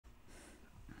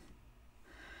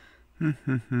I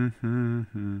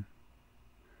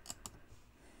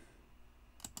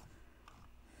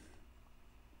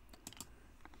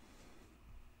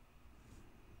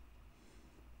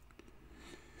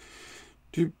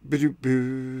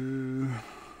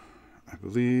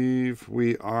believe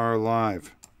we are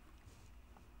live.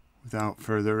 Without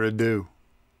further ado.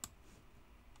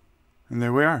 And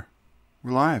there we are.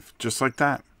 We're live, just like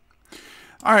that.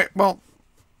 All right, well,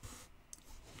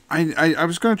 I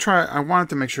was going to try, I wanted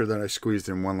to make sure that I squeezed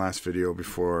in one last video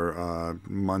before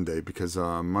Monday, because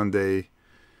Monday,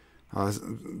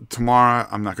 tomorrow,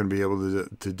 I'm not going to be able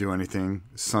to do anything.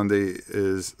 Sunday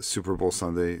is Super Bowl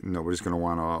Sunday. Nobody's going to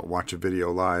want to watch a video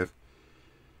live.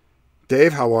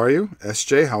 Dave, how are you?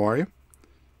 SJ, how are you?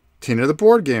 Tina the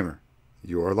Board Gamer,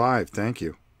 you are live. Thank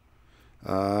you.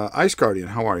 Ice Guardian,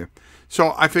 how are you?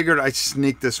 So I figured I'd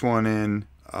sneak this one in.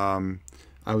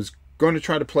 I was going to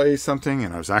try to play something,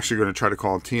 and I was actually going to try to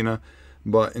call Tina,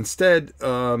 but instead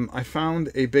I found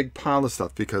a big pile of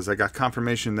stuff because I got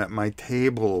confirmation that my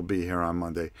table will be here on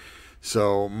Monday.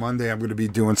 So Monday I'm going to be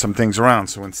doing some things around.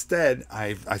 So instead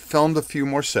I filmed a few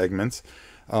more segments.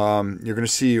 You're going to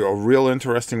see a real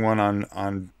interesting one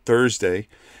on Thursday.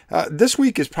 This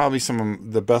week is probably some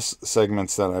of the best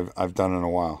segments that I've done in a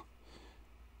while.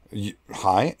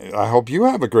 Hi, I hope you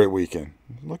have a great weekend.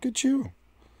 Look at you.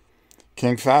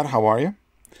 King Fat, how are you?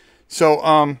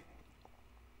 So,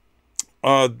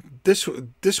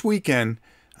 this weekend,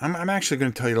 I'm actually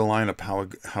going to tell you the lineup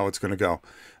how it's going to go.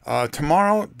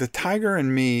 Tomorrow, the Tiger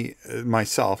and me,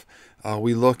 myself,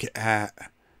 we look at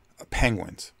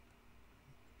penguins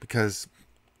because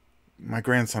my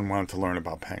grandson wanted to learn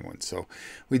about penguins. So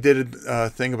we did a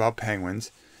thing about penguins.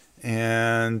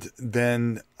 And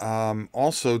then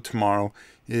also tomorrow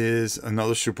is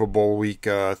another Super Bowl week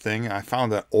thing. I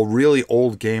found a really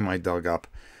old game I dug up,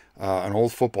 an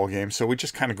old football game. So we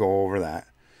just kind of go over that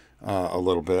a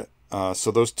little bit.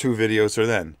 So those two videos are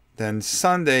then. Then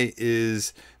Sunday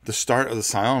is the start of the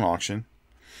silent auction.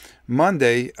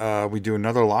 Monday, we do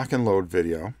another lock and load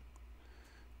video.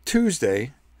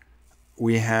 Tuesday,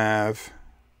 we have...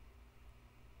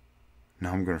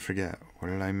 Now I'm going to forget. What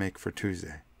did I make for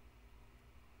Tuesday?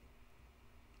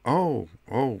 I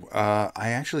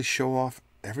actually show off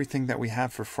everything that we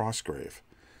have for Frostgrave.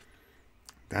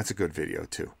 That's a good video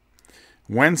too.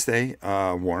 Wednesday,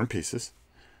 War and Pieces.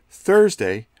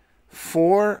 Thursday,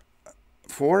 4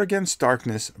 Against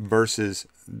Darkness versus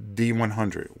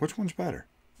D100. Which one's better?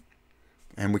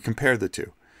 And we compare the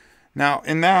two. Now,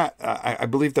 in that, I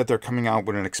believe that they're coming out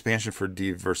with an expansion for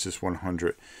D versus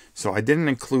 100. So I didn't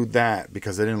include that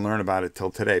because I didn't learn about it till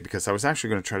today, because I was actually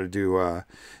going to try to do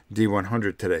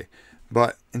D100 today.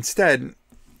 But instead,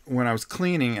 when I was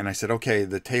cleaning and I said, okay,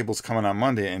 the table's coming on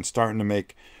Monday and starting to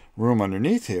make room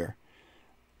underneath here,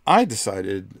 I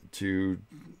decided to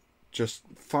just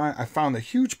I found a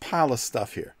huge pile of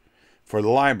stuff here for the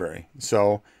library.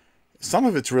 So some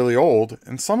of it's really old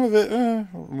and some of it,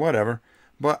 whatever.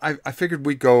 But I figured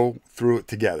we'd go through it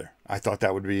together. I thought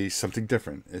that would be something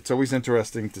different. It's always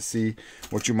interesting to see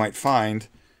what you might find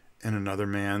in another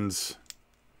man's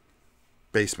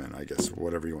basement, I guess,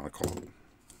 whatever you want to call it,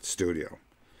 studio.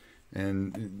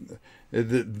 And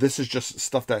this is just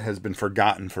stuff that has been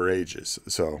forgotten for ages.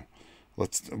 So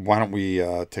why don't we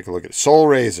take a look at Soul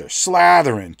Razor,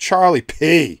 Slatherin, Charlie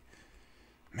P.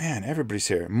 Man, everybody's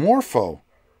here. Morpho.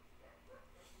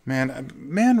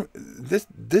 Man,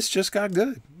 this just got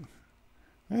good.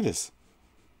 It is.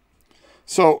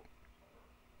 So,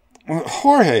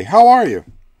 Jorge, how are you?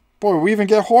 Boy, we even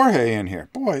get Jorge in here.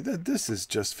 Boy, this is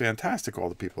just fantastic, all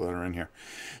the people that are in here.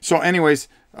 So anyways,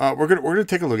 we're gonna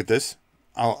take a look at this.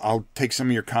 I'll take some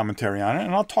of your commentary on it,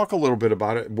 and I'll talk a little bit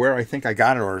about it, where I think I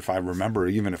got it, or if I remember,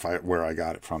 even where I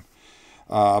got it from.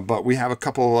 But we have a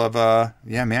couple of,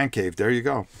 Man Cave, there you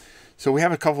go. So we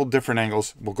have a couple of different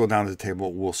angles. We'll go down to the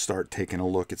table. We'll start taking a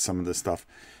look at some of this stuff.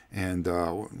 And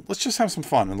let's just have some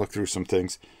fun and look through some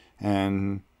things.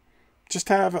 And just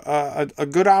have a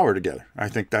good hour together. I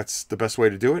think that's the best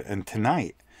way to do it. And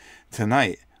tonight,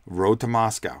 Road to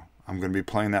Moscow. I'm going to be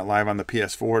playing that live on the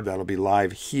PS4. That'll be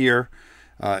live here.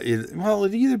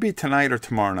 It'll either be tonight or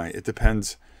tomorrow night. It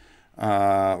depends,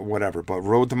 whatever. But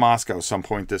Road to Moscow some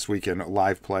point this weekend,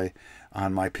 live play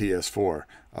on my PS4.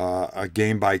 A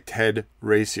game by Ted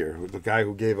Racier, the guy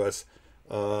who gave us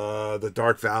the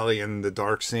Dark Valley and the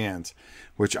Dark Sands,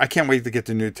 which I can't wait to get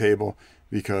the new table,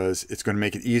 because it's going to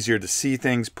make it easier to see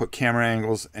things, put camera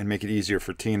angles, and make it easier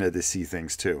for Tina to see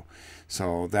things too.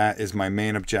 So that is my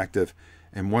main objective.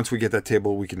 And once we get that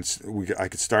table, I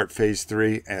could start phase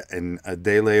 3, and a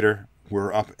day later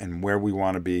we're up and where we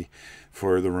want to be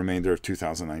for the remainder of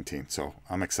 2019. So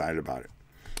I'm excited about it,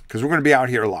 because we're going to be out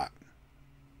here a lot.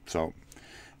 So,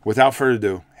 without further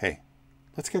ado, hey,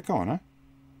 let's get going, huh?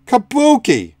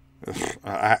 Kabuki!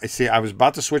 I see, I was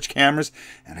about to switch cameras,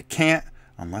 and I can't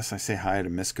unless I say hi to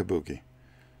Miss Kabuki.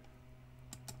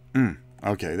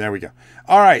 Okay, there we go.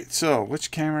 All right, so which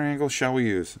camera angle shall we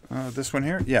use? This one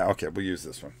here? Yeah, okay, we'll use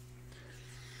this one.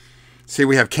 See,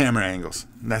 we have camera angles.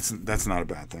 That's not a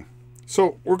bad thing.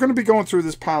 So we're going to be going through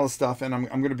this pile of stuff, and I'm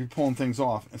going to be pulling things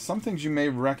off. And some things you may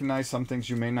recognize, some things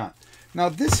you may not. Now,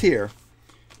 this here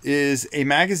is a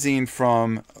magazine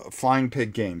from Flying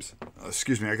Pig Games.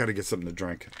 Excuse me, I got to get something to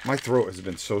drink. My throat has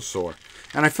been so sore.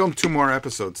 And I filmed 2 more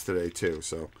episodes today, too.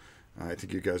 So I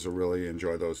think you guys will really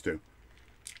enjoy those, too.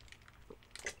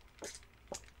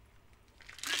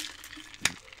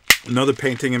 Another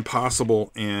Painting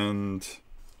Impossible and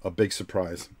a big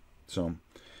surprise. So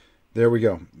there we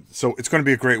go. So it's going to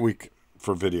be a great week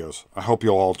for videos. I hope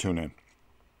you'll all tune in.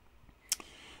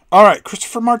 All right,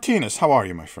 Christopher Martinez, how are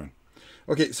you, my friend?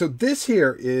 Okay, so this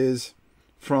here is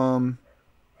from...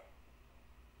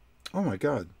 Oh, my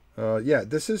God. Yeah,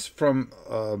 this is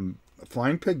from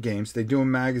Flying Pig Games. They do a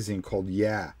magazine called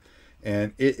Yeah.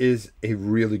 And it is a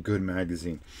really good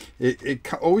magazine.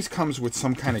 It always comes with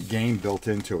some kind of game built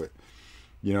into it.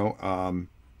 You know,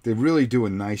 they really do a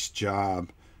nice job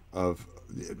of...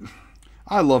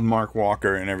 I love Mark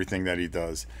Walker and everything that he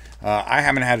does. I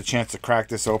haven't had a chance to crack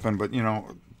this open, but, you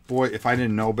know, boy, if I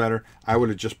didn't know better, I would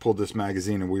have just pulled this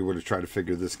magazine and we would have tried to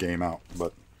figure this game out.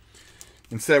 But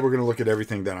instead, we're going to look at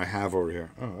everything that I have over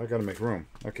here. Oh, I got to make room.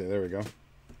 Okay, there we go.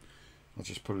 I'll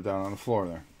just put it down on the floor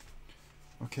there.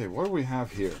 Okay, what do we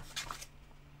have here?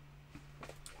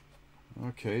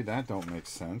 Okay, that don't make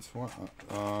sense. What?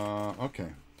 Okay.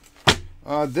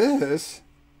 This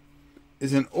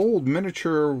is an old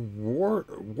miniature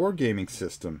wargaming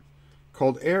system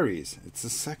called Ares. It's the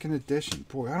 2nd edition.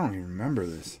 Boy, I don't even remember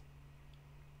this.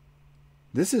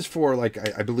 This is for, like,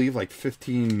 I believe, like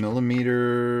 15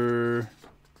 millimeter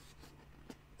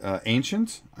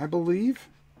ancients, I believe.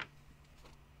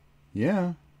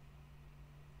 Yeah.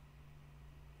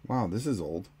 Wow, this is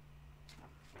old.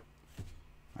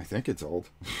 I think it's old.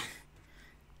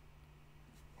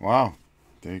 Wow.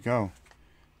 There you go.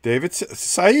 David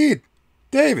Saeed.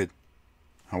 David.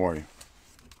 How are you?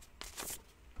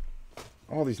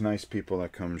 All these nice people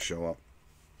that come and show up.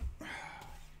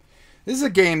 This is a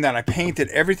game that I painted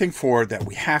everything for that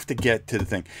we have to get to the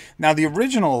thing. Now, the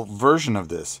original version of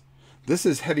this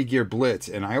is Heavy Gear Blitz,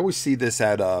 and I always see this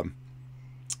at,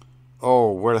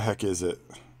 oh, where the heck is it?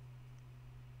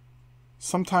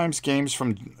 Sometimes games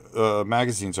from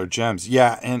magazines are gems.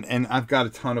 Yeah, and I've got a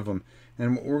ton of them.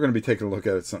 And we're going to be taking a look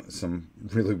at some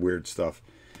really weird stuff.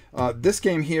 This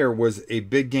game here was a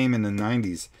big game in the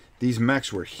 90s. These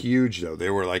mechs were huge, though.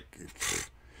 They were like...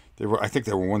 I think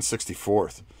they were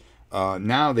 1/64th.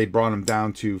 Now they brought them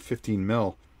down to 15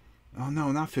 mil. Oh,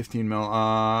 no, not 15 mil.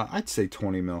 I'd say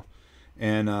 20 mil.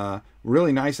 And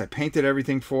really nice. I painted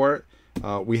everything for it.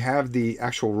 We have the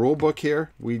actual rule book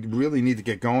here. We really need to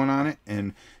get going on it,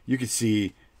 and you can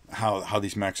see how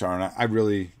these mechs are. And I'm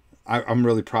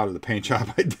really proud of the paint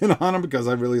job I did on them because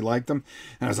I really liked them.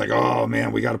 And I was like, oh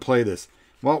man, we got to play this.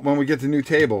 Well, when we get the new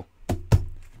table,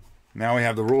 now we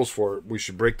have the rules for it. We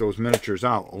should break those miniatures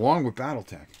out along with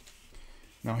BattleTech.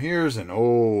 Now here's an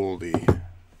oldie.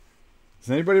 Does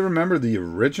anybody remember the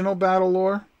original Battle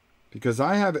Lore? Because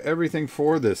I have everything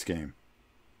for this game.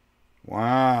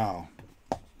 Wow.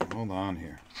 Hold on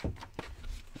here.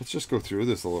 Let's just go through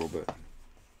this a little bit.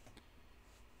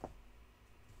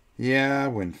 Yeah,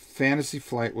 when Fantasy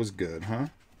Flight was good, huh?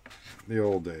 The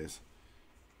old days.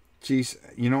 Jeez,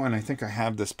 you know, and I think I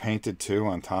have this painted too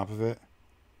on top of it.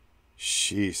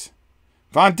 Jeez.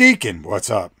 Von Deacon, what's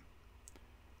up?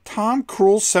 Tom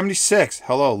Cruel 76.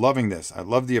 Hello, loving this. I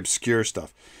love the obscure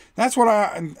stuff. That's what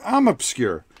I'm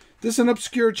obscure. This is an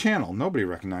obscure channel. Nobody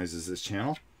recognizes this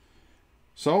channel.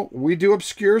 So we do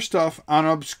obscure stuff on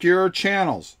obscure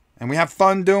channels. And we have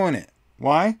fun doing it.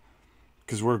 Why?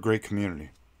 Because we're a great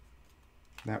community.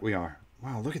 That we are.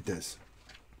 Wow, look at this.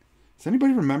 Does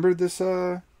anybody remember this?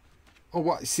 Oh,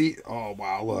 what? See? Oh,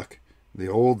 wow, look. The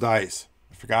old dice.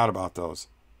 I forgot about those.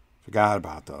 Forgot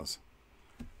about those.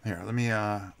 Here, let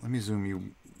me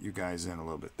zoom you guys in a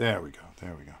little bit. There we go.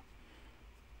 There we go.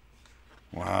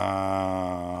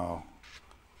 Wow.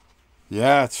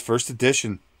 Yeah, it's first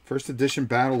edition. First edition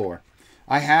Battle Lore.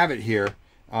 I have it here.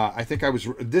 I think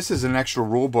this is an extra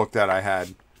rule book that I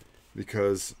had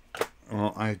because,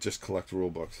 well, I just collect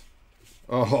rule books.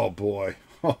 Oh, boy.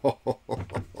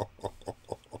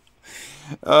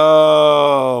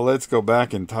 Oh, let's go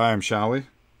back in time, shall we?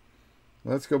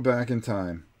 Let's go back in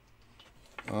time.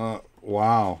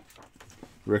 Wow.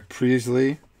 Rick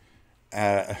Priestley.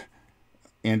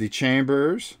 Andy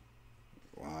Chambers.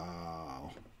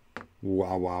 Wow.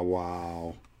 Wow, wow,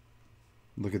 wow.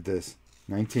 Look at this.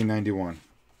 1991.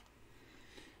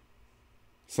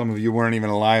 Some of you weren't even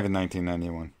alive in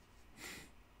 1991.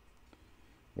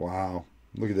 Wow.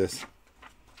 Look at this.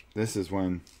 This is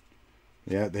when,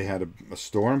 yeah, they had a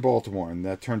store in Baltimore, and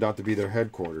that turned out to be their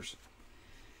headquarters.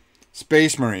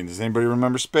 Space Marine. Does anybody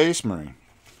remember Space Marine?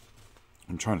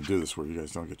 I'm trying to do this where you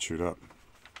guys don't get chewed up.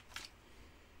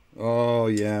 Oh,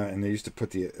 yeah, and they used to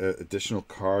put the additional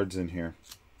cards in here.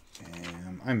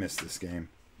 Damn, I miss this game.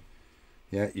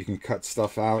 Yeah, you can cut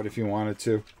stuff out if you wanted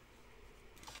to.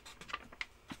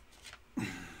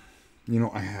 You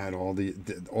know, I had all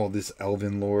this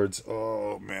Elven Lords.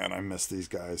 Oh, man, I miss these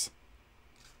guys.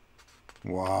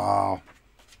 Wow.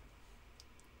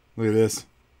 Look at this.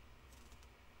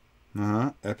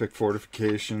 Epic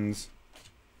fortifications.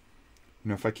 You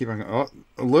know, if I keep on... Oh,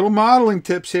 a little modeling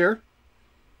tips here.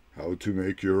 How to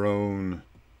make your own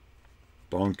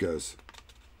bunkas.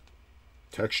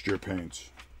 Texture paints.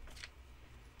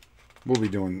 We're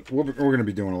going to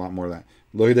be doing a lot more of that.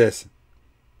 Look at this.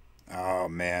 Oh,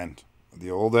 man. The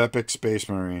old epic Space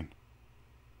Marine.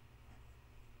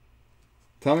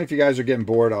 Tell me if you guys are getting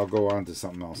bored. I'll go on to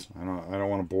something else. I don't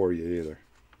want to bore you either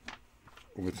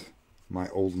with my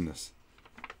oldness.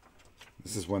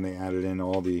 This is when they added in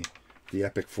all the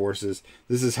epic forces.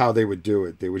 This is how they would do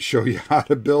it. They would show you how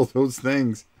to build those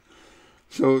things.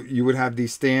 So you would have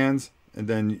these stands, and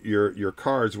then your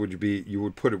cards would be, you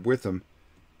would put it with them,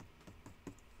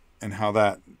 and how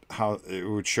it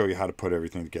would show you how to put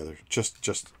everything together.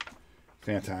 Just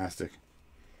fantastic.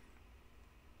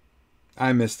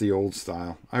 I miss the old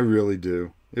style. I really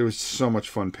do. It was so much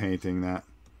fun painting that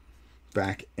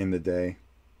back in the day.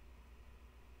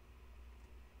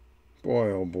 Boy,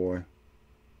 oh boy.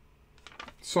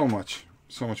 So much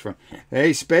fun.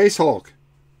 Hey, Space Hulk.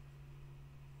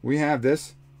 We have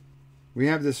this. We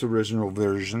have this original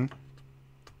version.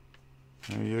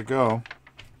 There you go.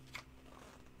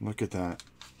 Look at that.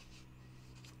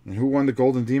 And who won the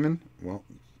Golden Demon? Well,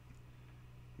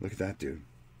 look at that dude.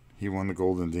 He won the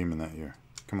Golden Demon that year.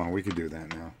 Come on, we could do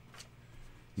that now.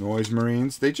 Noise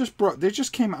Marines. They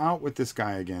just came out with this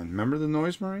guy again. Remember the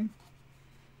Noise Marine?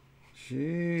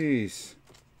 Jeez.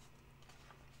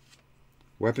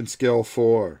 Weapon skill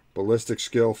 4. Ballistic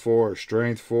skill 4.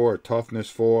 Strength 4. Toughness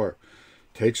 4.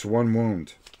 Takes 1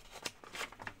 wound.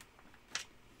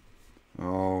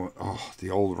 Oh, the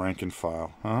old rank and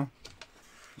file, huh?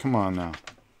 Come on now.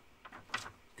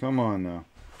 Come on now.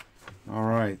 All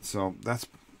right, so that's.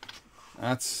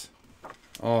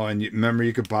 Oh, and remember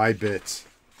you could buy bits.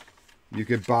 You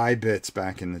could buy bits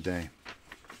back in the day.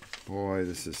 Boy,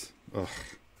 this is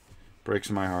breaks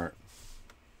my heart.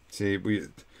 See, we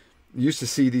used to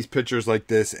see these pictures like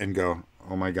this and go,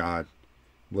 "Oh my God,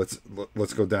 let's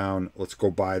go down. Let's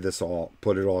go buy this all,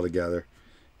 put it all together,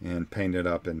 and paint it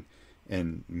up and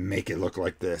make it look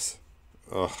like this."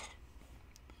 Ugh.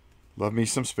 Love me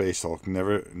some Space Hulk.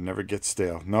 Never gets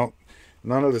stale. Nope.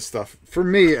 None of this stuff, for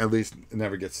me at least,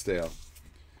 never gets stale.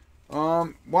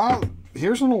 Wow,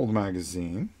 here's an old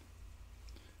magazine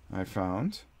I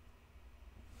found.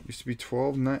 Used to be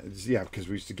 12.9. Yeah, because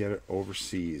we used to get it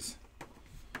overseas.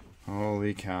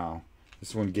 Holy cow. This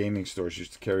is when gaming stores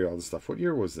used to carry all this stuff. What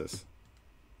year was this?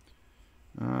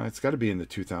 It's got to be in the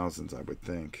 2000s, I would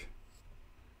think.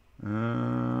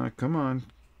 Come on.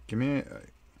 Give me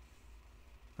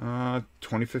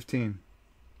 2015.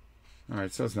 All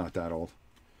right, so it's not that old.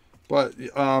 But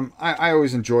I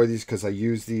always enjoy these because I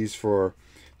use these for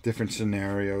different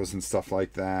scenarios and stuff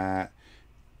like that.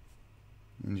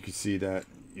 And you can see that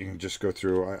you can just go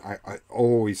through. I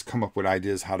always come up with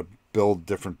ideas how to build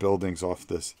different buildings off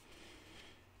this.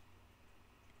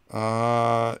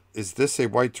 Is this a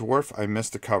White Dwarf? I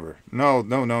missed the cover. No.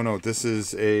 This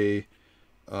is a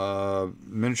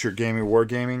miniature gaming,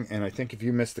 wargaming. And I think if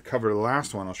you missed the cover of the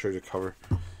last one, I'll show you the cover.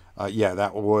 Yeah,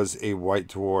 that was a White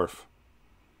Dwarf.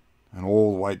 An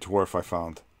old White Dwarf I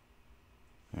found.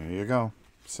 There you go.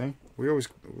 See? We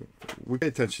pay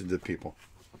attention to the people.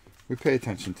 We pay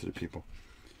attention to the people.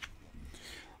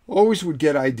 Always would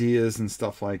get ideas and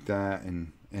stuff like that,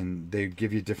 and they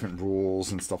give you different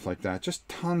rules and stuff like that. Just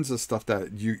tons of stuff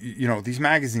that you know, these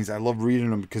magazines, I love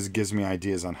reading them because it gives me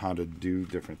ideas on how to do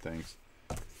different things.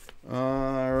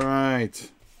 All right.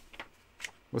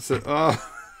 What's it? Oh.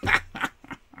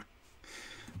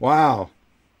 Wow.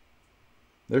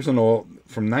 There's an old,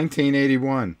 from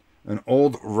 1981, an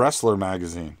old wrestler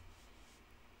magazine.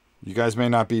 You guys may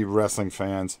not be wrestling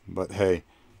fans, but hey,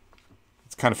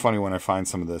 it's kind of funny when I find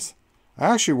some of this.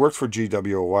 I actually worked for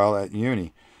GW a while at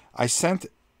uni. I sent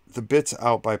the bits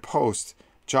out by post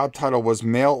Job title was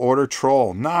Mail Order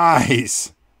Troll.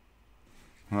 Nice.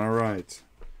 All right.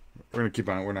 We're going to keep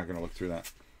on. We're not going to look through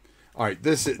that. All right.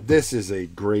 This is a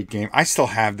great game. I still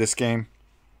have this game.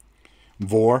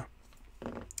 Vor.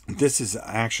 This is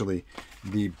actually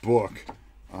the book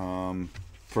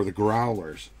for the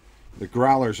Growlers. The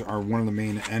Growlers are one of the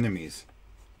main enemies.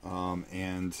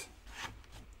 And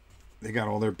they got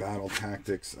all their battle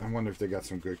tactics. I wonder if they got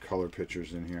some good color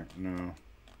pictures in here. No.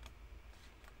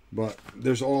 But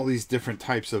there's all these different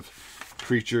types of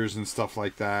creatures and stuff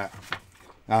like that.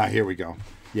 Ah, here we go.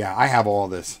 Yeah, I have all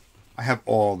this. I have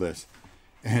all this.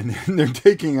 And they're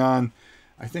taking on,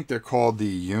 I think they're called the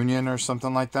Union or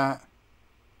something like that.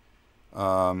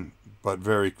 But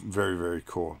very, very, very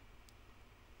cool.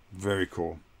 Very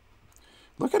cool.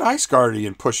 Look at Ice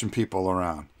Guardian pushing people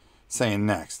around. Saying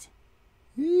next.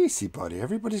 Easy, buddy.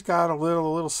 Everybody's got a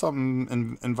little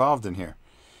something involved in here.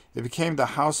 It became the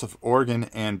House of Organ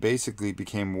and basically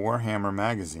became Warhammer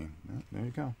Magazine. There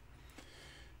you go.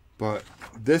 But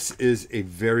this is a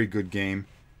very good game.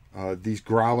 These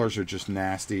Growlers are just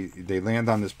nasty. They land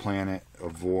on this planet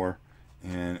of Vor,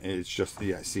 and it's just,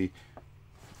 yeah, see,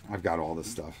 I've got all this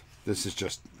stuff. This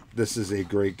is a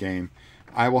great game.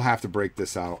 I will have to break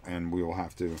this out, and we will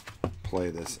have to play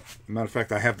this. Matter of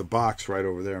fact, I have the box right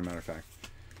over there, matter of fact.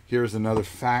 Here's another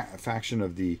faction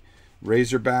of the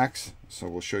Razorbacks. So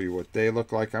we'll show you what they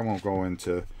look like. I won't go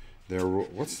into their...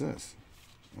 What's this?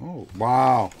 Oh,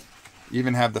 wow.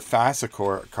 Even have the FASA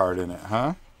card in it,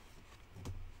 huh?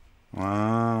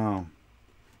 Wow.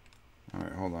 All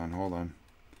right, hold on.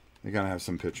 They gotta have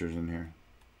some pictures in here.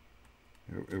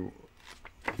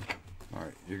 All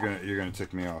right, you're gonna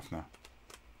tick me off now.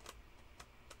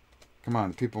 Come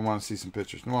on, people want to see some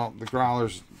pictures. Well, the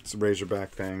Growlers, it's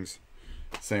Razorback things.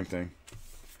 Same thing.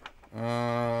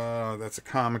 That's a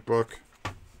comic book.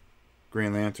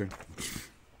 Green Lantern.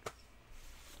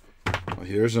 Well,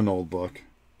 here's an old book.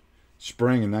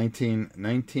 Spring in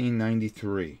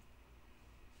 1993.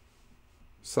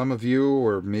 Some of you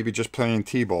were maybe just playing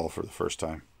T-ball for the first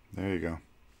time. There you go.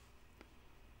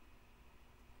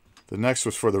 The next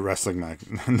was for the wrestling mag.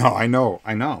 No, I know.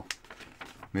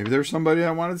 Maybe there's somebody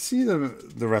that wanted to see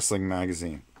the wrestling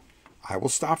magazine. I will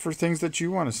stop for things that you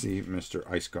want to see, Mr.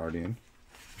 Ice Guardian.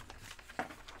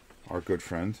 Our good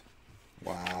friend.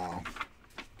 Wow.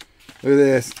 Look at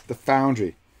this. The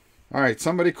Foundry. All right,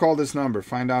 somebody call this number.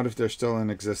 Find out if they're still in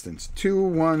existence.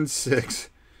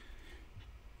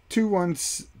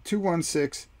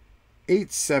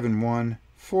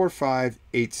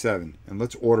 216-871-4587. And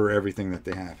let's order everything that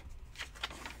they have.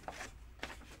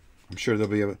 I'm sure they'll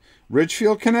be able...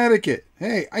 Ridgefield, Connecticut.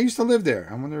 Hey, I used to live there.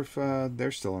 I wonder if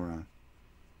they're still around.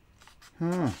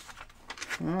 Huh.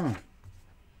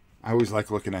 I always like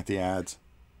looking at the ads.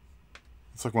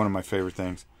 It's like one of my favorite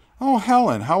things. Oh,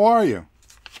 Helen, how are you?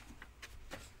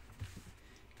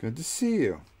 Good to see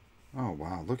you. Oh,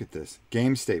 wow, look at this.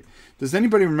 Game State. Does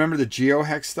anybody remember the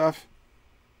GeoHex stuff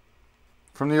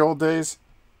from the old days?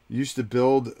 You used to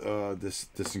build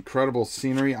this incredible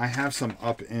scenery. I have some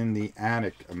up in the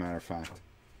attic, a matter of fact.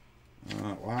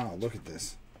 Wow, look at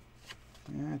this.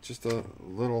 Yeah, just a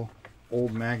little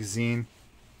old magazine.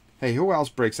 Hey, who else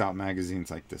breaks out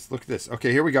magazines like this? Look at this.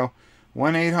 Okay, here we go.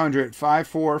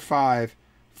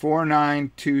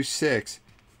 1-800-545-4926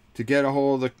 to get a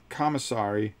hold of the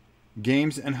commissary,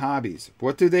 Games and Hobbies.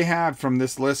 What do they have from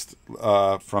this list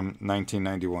from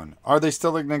 1991? Are they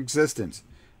still in existence?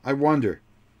 I wonder.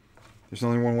 There's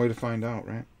only one way to find out,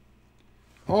 right?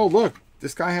 Oh, look.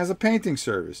 This guy has a painting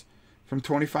service from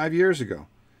 25 years ago.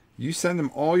 You send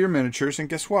him all your miniatures, and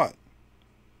guess what?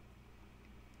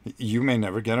 You may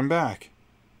never get them back.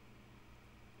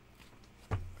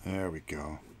 There we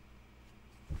go.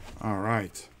 All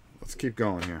right. Let's keep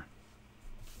going here.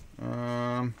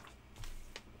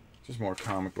 Just more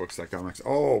comic books that got mixed.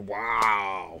 Oh,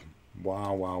 wow.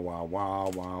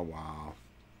 Wow.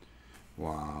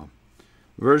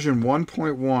 Version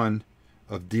 1.1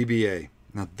 of DBA.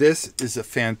 Now, this is a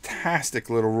fantastic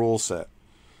little rule set.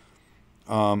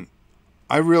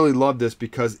 I really love this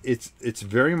because it's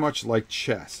very much like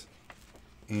chess.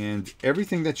 And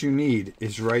everything that you need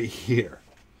is right here.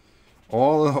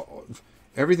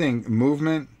 Everything,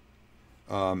 movement,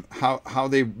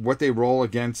 what they roll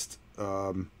against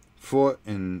foot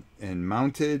and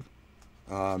mounted.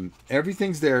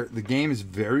 Everything's there. The game is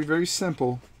very, very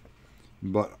simple,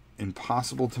 but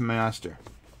impossible to master.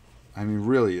 I mean,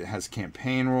 really, it has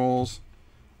campaign rules.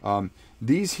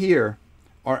 These here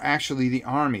are actually the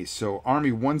armies. So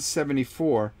Army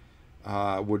 174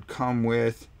 would come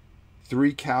with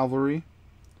 3 cavalry,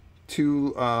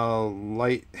 2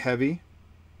 light heavy.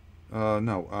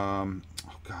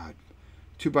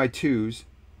 2x2s,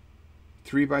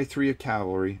 3x3 of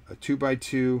cavalry, a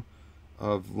 2x2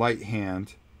 of light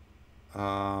hand,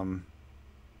 a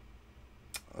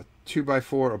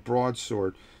 2x4 a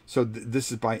broadsword. So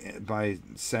this is by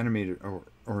centimeter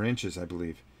or inches, I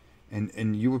believe.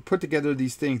 And you would put together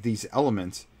these things, these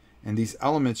elements, and these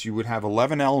elements, you would have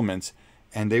 11 elements,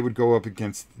 and they would go up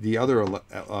against the other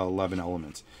 11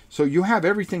 elements. So you have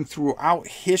everything throughout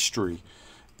history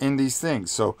in these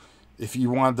things. So if you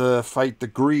wanted to fight the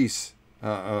Greece,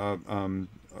 well,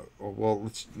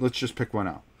 let's just pick one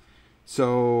out.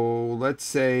 So let's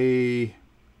say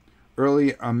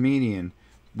early Armenian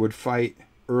would fight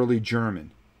early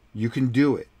German. You can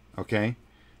do it, okay?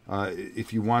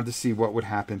 If you wanted to see what would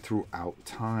happen throughout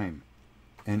time.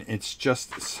 And it's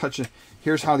just such a...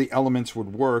 Here's how the elements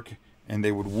would work, and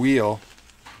they would wheel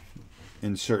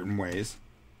in certain ways.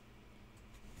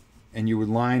 And you would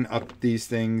line up these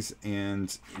things,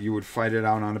 and you would fight it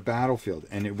out on a battlefield.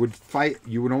 And it would fight...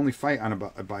 You would only fight on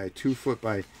by a 2 foot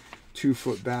by 2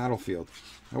 foot battlefield.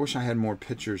 I wish I had more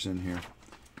pictures in here.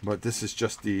 But this is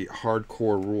just the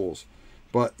hardcore rules.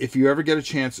 But if you ever get a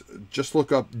chance, just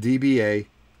look up DBA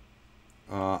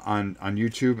on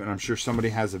YouTube, and I'm sure somebody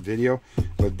has a video.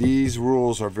 But these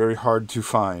rules are very hard to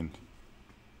find.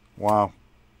 Wow.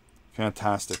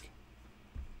 Fantastic.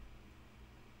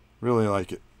 Really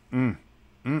like it.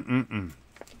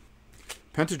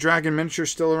 Pentadragon miniature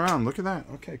still around. Look at that.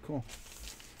 Okay, cool.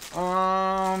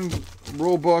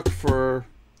 Rule book for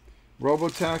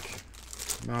Robotech.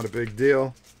 Not a big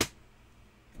deal.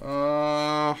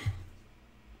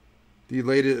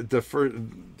 The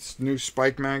first new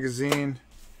Spike magazine.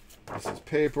 This is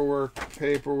paperwork.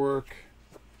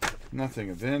 Nothing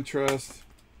of interest.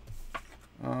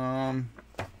 Oh,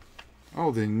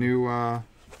 the new. I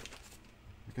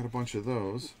got a bunch of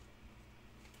those.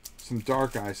 Some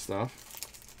Dark Eye stuff,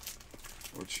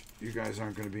 which you guys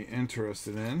aren't going to be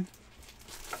interested in.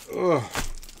 Ugh.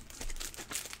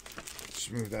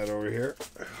 Let's move that over here,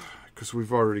 because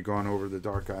we've already gone over the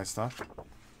Dark Eye stuff.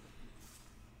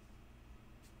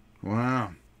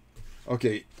 Wow.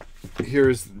 Okay,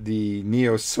 here's the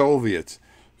Neo-Soviets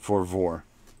for Vor.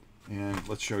 And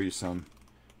let's show you some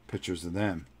pictures of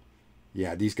them.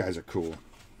 Yeah, these guys are cool.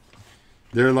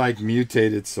 They're like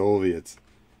mutated Soviets.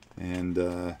 And,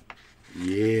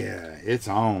 yeah, it's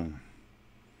on.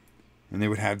 And they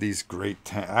would have these great...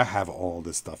 I have all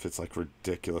this stuff. It's like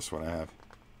ridiculous what I have.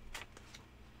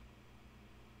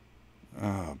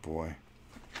 Oh, boy.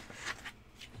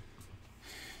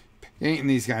 Painting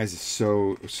these guys is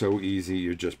so easy.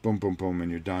 You're just boom, boom, boom, and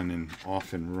you're done and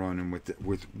off and running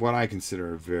with what I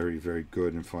consider a very, very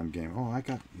good and fun game. Oh, I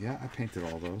painted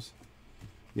all those.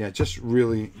 Yeah, just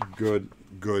really good,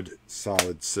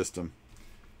 solid system.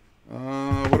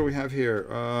 What do we have here?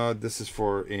 This is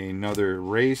for another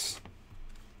race.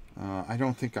 I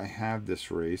don't think I have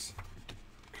this race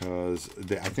because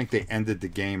I think they ended the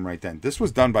game right then. This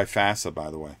was done by FASA, by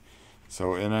the way,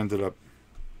 so it ended up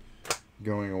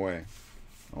going away.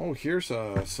 Oh, here's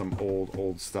some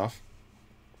old stuff.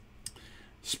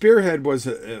 Spearhead was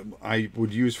I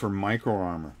would use for micro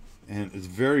armor, and it's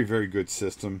very, very good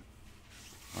system.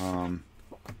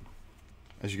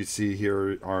 As you can see,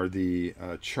 here are the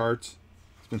charts.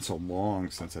 It's been so long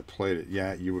since I played it.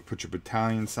 Yeah, you would put your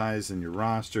battalion size in your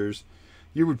rosters.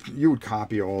 You would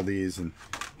copy all these and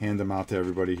hand them out to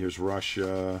everybody. Here's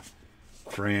Russia,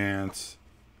 France,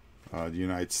 the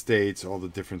United States, all the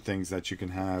different things that you can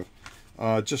have.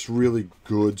 Just really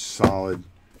good, solid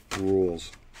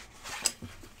rules.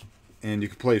 And you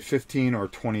can play 15 or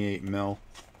 28 mil.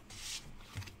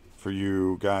 For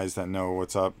you guys that know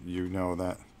what's up, you know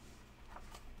that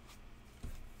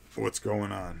what's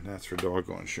going on. That's for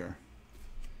doggone sure.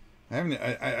 I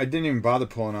didn't even bother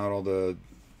pulling out all the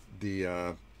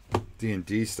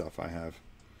D&D stuff I have.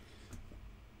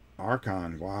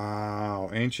 Archon, wow,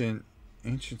 ancient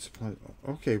supply.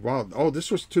 Okay, wow. Oh,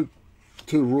 this was two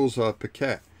rules of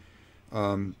Paquette.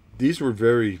 These were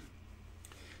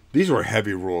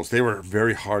heavy rules. They were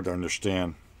very hard to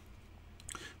understand.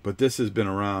 But this has been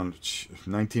around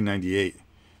 1998,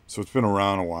 so it's been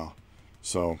around a while.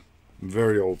 So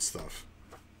very old stuff.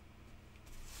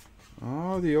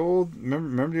 Oh, the old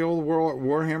remember the old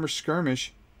Warhammer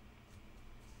skirmish.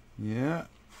 Yeah.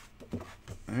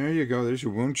 There you go. There's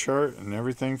your wound chart and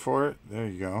everything for it. There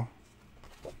you go.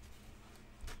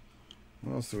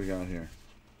 What else do we got here?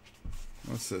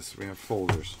 What's this? We have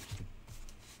folders.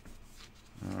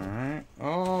 Alright.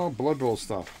 Oh, Blood Bowl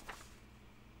stuff.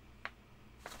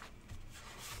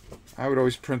 I would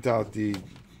always print out the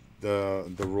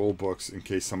rule books in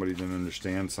case somebody didn't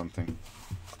understand something.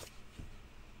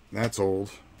 That's old.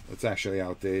 It's actually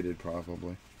outdated,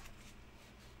 probably.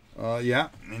 Yeah,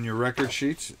 and your record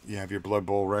sheets. You have your Blood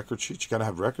Bowl record sheets. You got to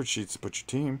have record sheets to put your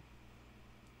team.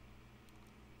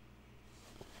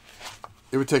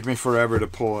 It would take me forever to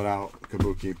pull it out,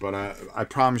 Kabuki, but I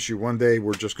promise you one day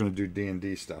we're just going to do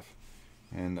D&D stuff.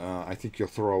 And I think you'll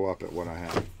throw up at what I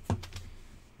have.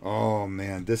 Oh,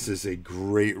 man, this is a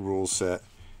great rule set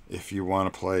if you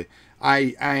want to play.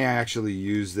 I actually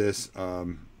use this,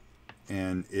 and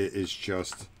it is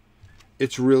just...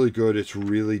 It's really good. It's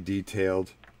really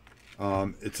detailed.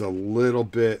 It's a little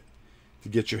bit to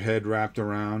get your head wrapped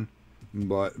around,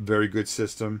 but very good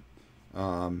system.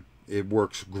 It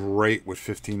works great with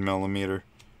 15 millimeter.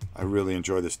 I really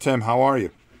enjoy this. Tim, how are you?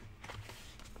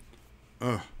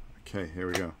 Okay, here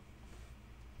we go.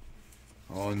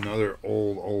 Oh, another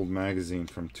old magazine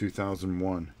from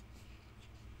 2001.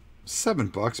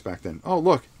 $7 back then. Oh,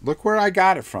 look where I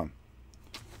got it from.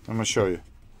 I'm gonna show you.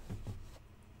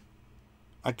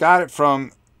 I got it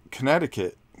from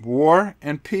Connecticut. War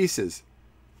and Pieces.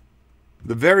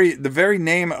 The very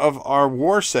name of our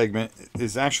war segment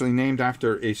is actually named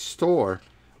after a store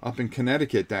up in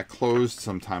Connecticut that closed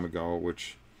some time ago,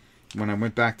 which when I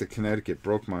went back to Connecticut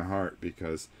broke my heart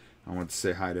because I wanted to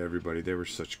say hi to everybody. They were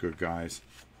such good guys.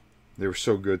 They were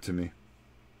so good to me.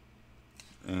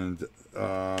 And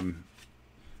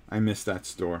I miss that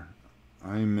store.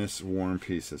 I miss War and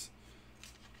Pieces.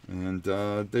 And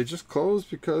they just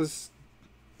closed because,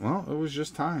 well, it was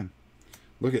just time.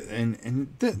 Look at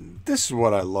this is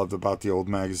what I loved about the old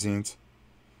magazines.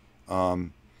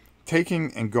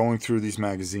 Taking and going through these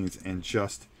magazines and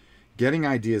just getting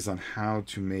ideas on how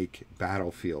to make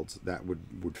battlefields that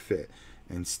would fit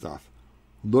and stuff.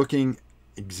 Looking,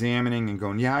 examining, and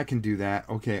going, yeah, I can do that.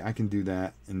 Okay, I can do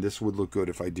that. And this would look good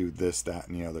if I do this, that,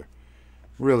 and the other.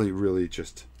 Really, really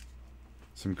just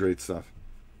some great stuff.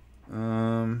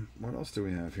 What else do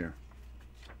we have here?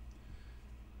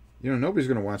 You know, nobody's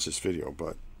going to watch this video,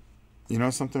 but you know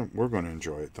something? We're going to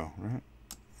enjoy it, though, right?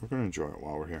 We're going to enjoy it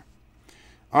while we're here.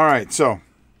 All right, so.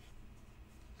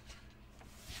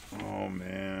 Oh,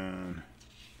 man.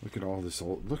 Look at all this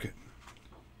old... Look at...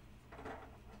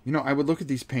 You know, I would look at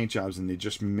these paint jobs, and they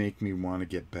just make me want to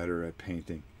get better at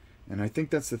painting. And I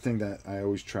think that's the thing that I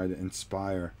always try to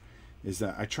inspire, is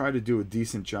that I try to do a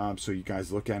decent job so you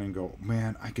guys look at it and go,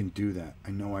 man, I can do that. I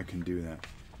know I can do that.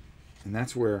 And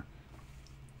that's where...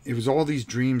 It was all these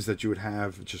dreams that you would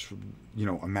have, just, you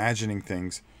know, imagining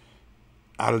things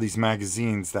out of these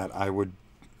magazines that I would,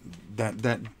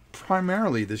 that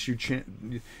primarily this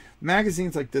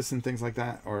magazines like this and things like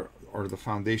that are the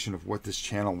foundation of what this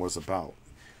channel was about.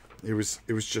 It was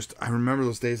just, I remember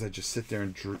those days I'd just sit there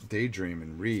and daydream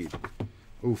and read.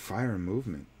 Oh, Fire and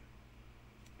Movement.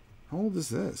 How old is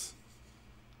this?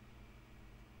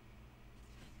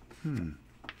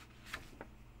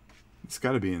 It's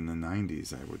got to be in the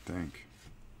 90s, I would think.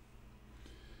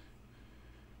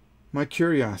 My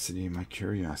curiosity.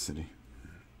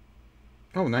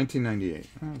 Oh, 1998.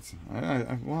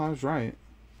 Well, I was right.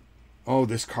 Oh,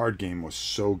 this card game was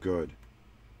so good.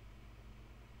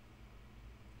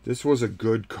 This was a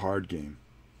good card game.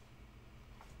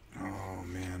 Oh,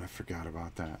 man, I forgot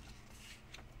about that.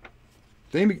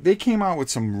 They came out with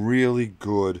some really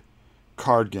good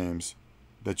card games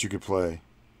that you could play.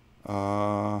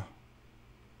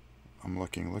 I'm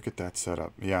looking. Look at that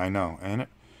setup. Yeah, I know. Ain't it?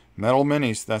 Metal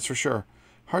minis, that's for sure.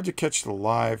 Hard to catch the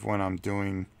live when I'm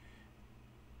doing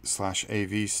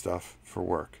 /AV stuff for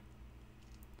work.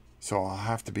 So I'll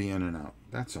have to be in and out.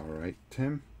 That's all right,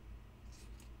 Tim.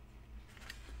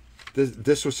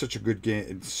 This was such a good game.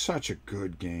 It's such a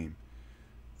good game.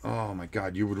 Oh, my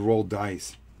God. You would roll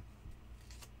dice.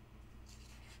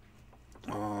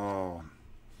 Oh.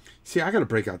 See, I got to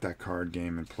break out that card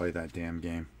game and play that damn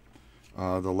game.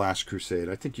 The Last Crusade.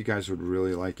 I think you guys would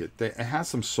really like it. It has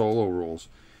some solo rules.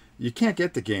 You can't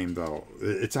get the game, though.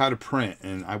 It's out of print,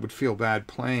 and I would feel bad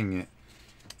playing it.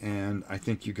 And I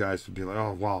think you guys would be like,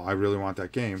 oh, wow, I really want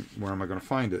that game. Where am I going to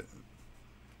find it?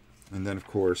 And then, of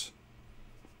course,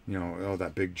 you know, oh,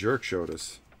 that big jerk showed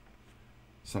us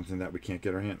something that we can't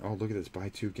get our hand. Oh, look at this. Buy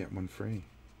two, get one free.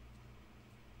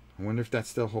 I wonder if that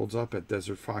still holds up at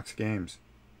Desert Fox Games.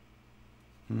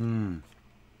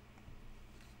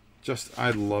 Just, I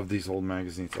love these old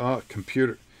magazines. Oh,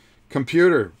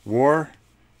 Computer War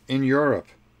in Europe.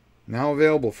 Now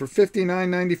available for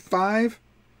 $59.95.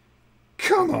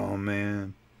 Come on,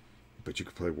 man. But you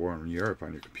could play War in Europe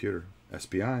on your computer.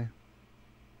 SBI.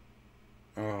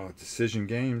 Oh, Decision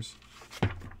Games.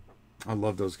 I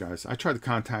love those guys. I tried to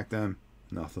contact them.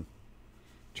 Nothing.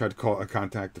 Tried to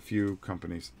contact a few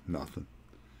companies. Nothing.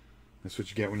 That's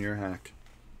what you get when you're a hack.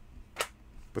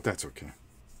 But that's okay.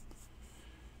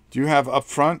 Do you have up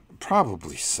front?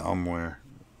 Probably somewhere.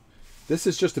 This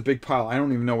is just a big pile. I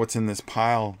don't even know what's in this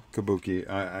pile, Kabuki.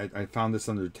 I found this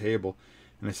under the table,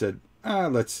 and I said,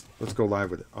 let's go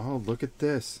live with it. Oh, look at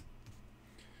this.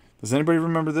 Does anybody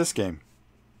remember this game?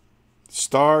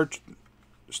 Starship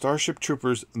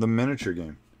Troopers, the miniature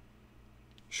game.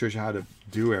 Shows you how to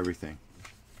do everything.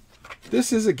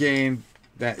 This is a game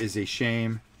that is a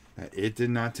shame that it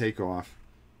did not take off.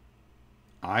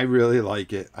 I really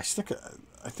like it. I think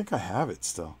I have it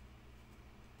still.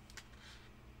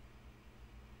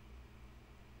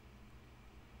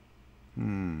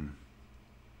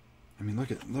 I mean, look.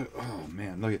 Oh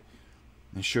man, look at.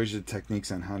 It shows you the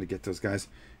techniques on how to get those guys.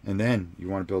 And then you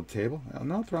want to build a table? Well,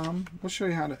 no problem. We'll show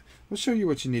you how to. We'll show you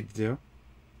what you need to do.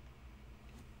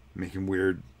 Making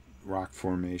weird rock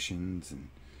formations and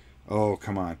oh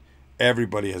come on,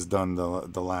 everybody has done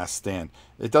the Last Stand.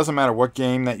 It doesn't matter what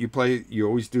game that you play. You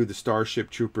always do the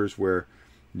Starship Troopers where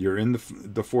you're in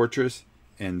the fortress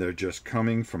and they're just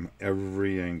coming from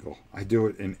every angle. I do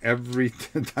it in every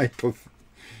type of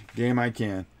game I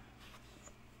can.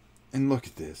 And look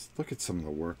at this. Look at some of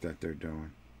the work that they're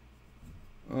doing.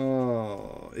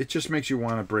 Oh, it just makes you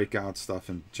want to break out stuff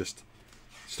and just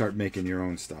start making your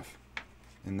own stuff.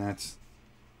 And that's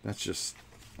just,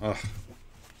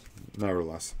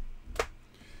 nevertheless.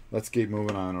 Let's keep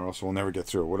moving on, or else we'll never get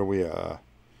through. What are we?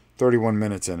 31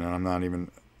 minutes in, and I'm not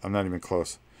even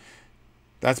close.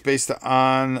 That's based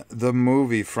on the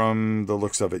movie from the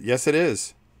looks of it. Yes, it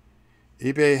is.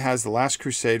 eBay has The Last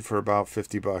Crusade for about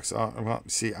 $50. Oh, well,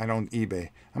 see, I don't eBay.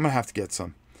 I'm gonna have to get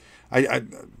some. I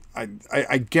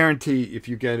guarantee if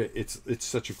you get it, it's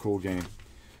such a cool game.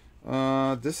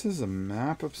 This is a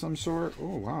map of some sort.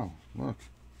 Oh wow, look.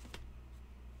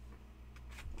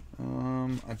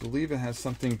 I believe it has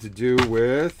something to do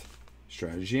with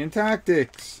strategy and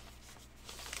tactics.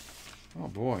 Oh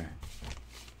boy,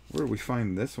 where do we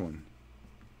find this one?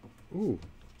 Ooh,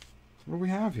 what do we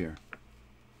have here?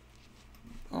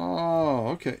 Oh,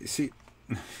 okay. See,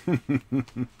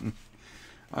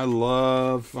 I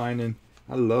love finding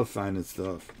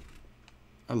stuff.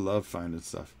 I love finding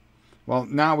stuff. Well,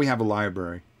 now we have a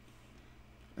library,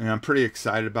 and I'm pretty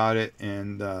excited about it.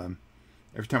 And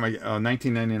every time I get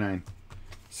 $19.99,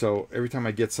 so every time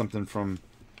I get something from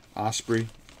Osprey,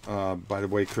 by the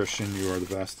way, Christian, you are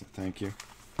the best. Thank you.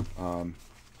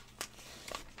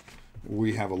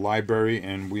 We have a library,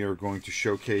 and we are going to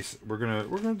showcase. We're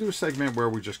gonna do a segment where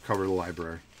we just cover the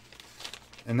library,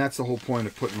 and that's the whole point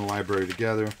of putting the library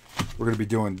together. We're gonna be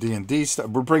doing D&D stuff.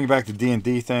 We're bringing back the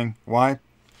D&D thing. Why?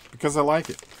 Because I like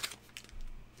it.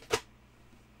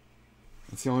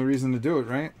 That's the only reason to do it,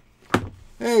 right?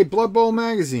 Hey, Blood Bowl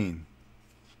magazine.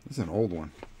 This is an old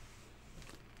one.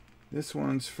 This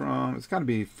one's from. It's got to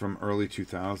be from early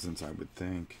 2000s, I would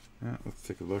think. Yeah, let's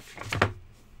take a look.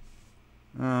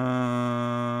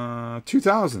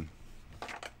 2000.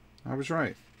 I was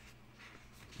right.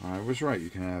 You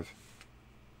can have.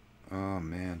 Oh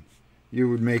man, you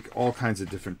would make all kinds of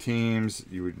different teams.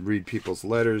 You would read people's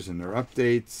letters and their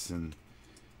updates, and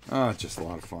just a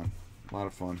lot of fun. A lot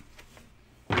of fun.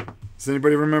 Does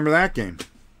anybody remember that game?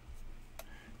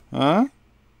 Huh?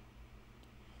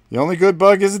 The only good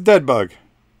bug is a dead bug.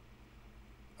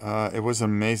 It was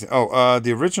amazing. Oh,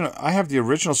 the original. I have the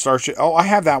original Starship. Oh, I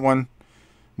have that one.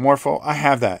 Morpho. I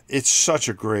have that. It's such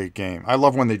a great game. I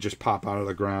love when they just pop out of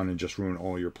the ground and just ruin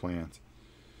all your plans.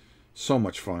 So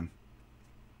much fun.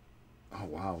 Oh,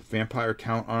 wow. Vampire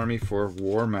Count Army for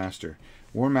War Master.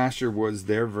 War Master was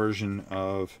their version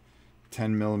of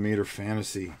 10mm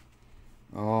fantasy.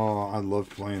 Oh, I love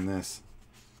playing this.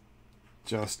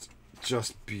 Just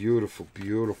beautiful,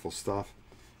 beautiful stuff.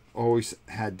 Always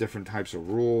had different types of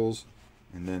rules,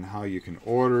 and then how you can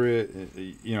order it.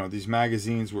 You know, these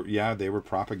magazines were, yeah, they were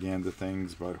propaganda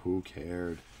things, but who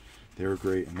cared? They were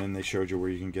great, and then they showed you where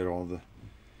you can get all the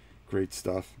great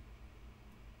stuff.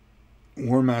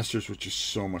 War Masters was just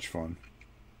so much fun.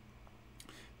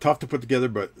 Tough to put together,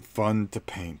 but fun to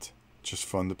paint. Just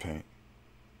fun to paint.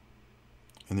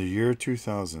 In the year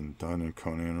 2000, done in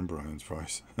Conan and Brian's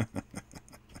price.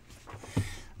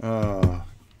 I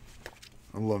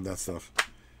love that stuff.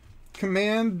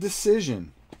 Command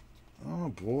Decision. Oh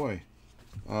boy.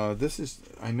 This is,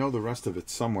 I know the rest of it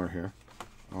somewhere here.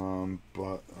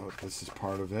 But this is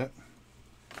part of it.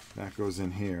 That goes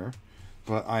in here.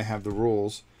 But I have the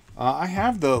rules. I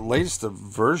have the latest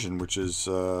version, which is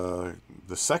the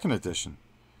 2nd edition.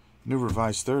 New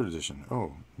revised 3rd edition.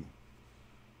 Oh.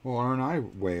 Well, aren't I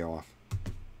way off?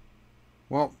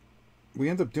 Well, we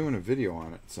end up doing a video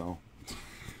on it, so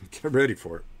get ready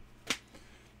for it.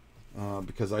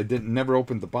 Because I never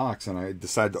opened the box, and I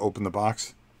decided to open the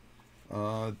box.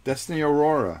 Destiny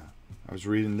Aurora. I was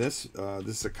reading this.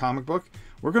 This is a comic book.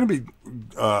 We're going to be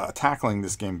tackling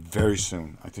this game very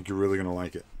soon. I think you're really going to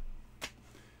like it.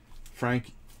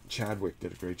 Frank Chadwick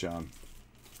did a great job.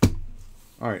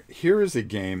 All right, here is a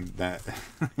game that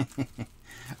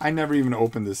I never even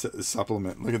opened this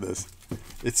supplement. Look at this.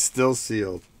 It's still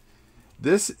sealed.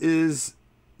 This is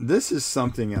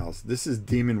something else. This is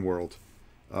Demon World.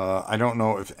 I don't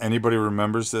know if anybody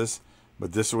remembers this,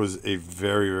 but this was a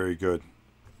very, very good.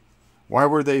 Why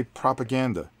were they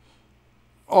propaganda?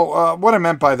 Oh, what I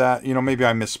meant by that, maybe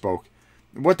I misspoke.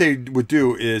 What they would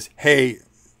do is, hey,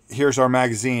 here's our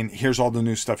magazine. Here's all the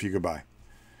new stuff you could buy.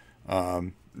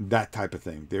 That type of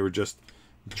thing. They were just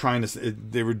trying to.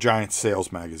 They were giant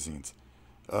sales magazines.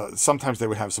 Sometimes they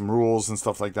would have some rules and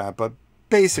stuff like that, but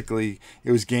basically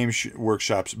it was Game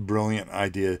Workshop's brilliant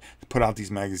idea to put out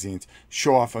these magazines,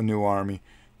 show off a new army,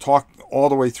 talk all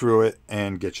the way through it,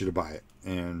 and get you to buy it.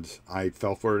 And I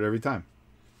fell for it every time.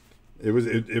 It was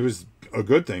a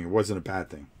good thing. It wasn't a bad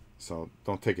thing. So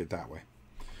don't take it that way.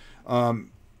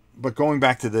 But going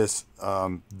back to this,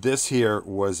 this here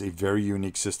was a very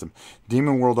unique system.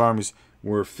 Demon World armies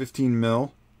were 15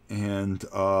 mil, and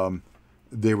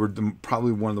they were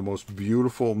probably one of the most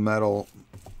beautiful metal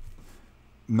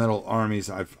armies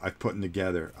I've put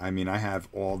together. I mean, I have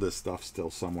all this stuff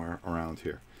still somewhere around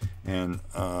here, and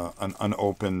an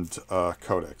unopened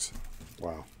codex.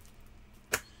 Wow.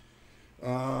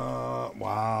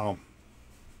 Wow.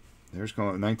 There's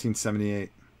going 1978.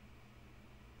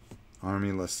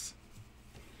 Army lists.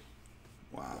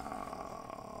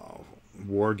 Wow.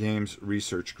 War Games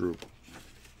Research Group.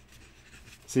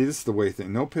 See, this is the way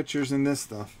thing. No pictures in this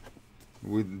stuff.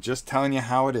 We're just telling you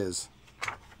how it is.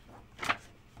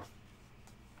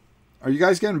 Are you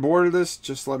guys getting bored of this?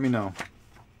 Just let me know.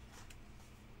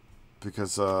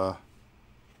 Because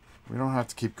we don't have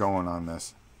to keep going on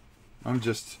this. I'm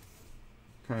just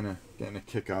kind of getting a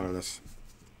kick out of this.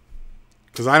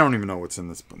 Because I don't even know what's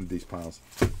in these piles.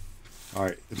 All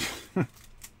right.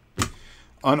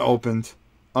 Unopened,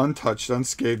 untouched,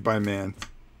 unscathed by man.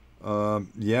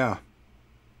 Yeah.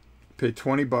 Paid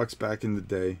 $20 back in the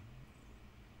day.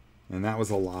 And that was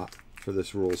a lot for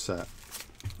this rule set.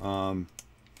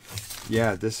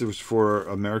 Yeah, this was for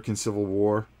American Civil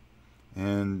War.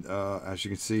 And as you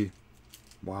can see,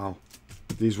 wow.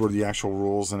 These were the actual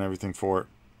rules and everything for it.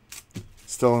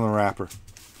 Still in the wrapper.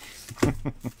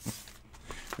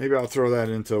 Maybe I'll throw that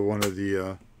into one of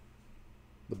the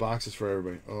boxes for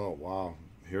everybody. Oh, wow.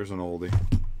 Here's an oldie.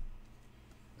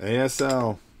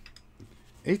 ASL.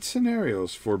 8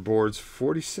 scenarios for boards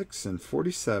 46 and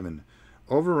 47.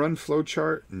 Overrun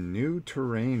flowchart, new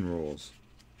terrain rules.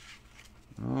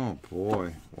 Oh,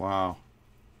 boy. Wow.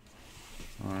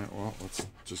 All right, well, let's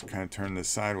just kind of turn this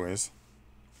sideways.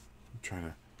 Try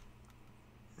to...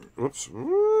 Whoops.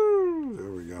 Woo,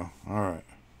 there we go. All right.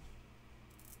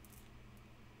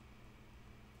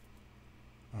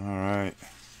 All right.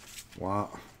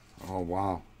 Wow. Oh,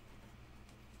 wow.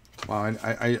 Wow,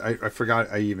 I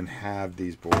forgot I even have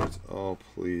these boards. Oh,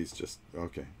 please, just...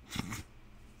 Okay.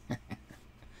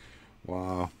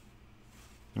 Wow.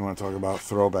 You want to talk about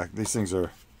throwback? These things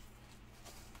are...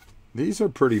 These are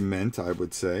pretty mint, I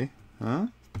would say. Huh?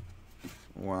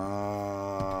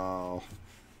 Wow.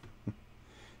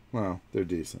 Well, they're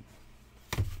decent.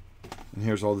 And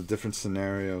here's all the different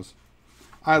scenarios.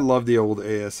 I love the old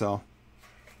ASL.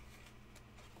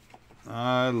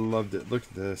 I loved it. Look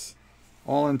at this.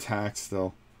 All intact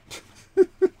still.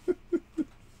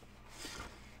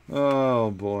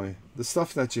 Oh, boy. The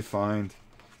stuff that you find.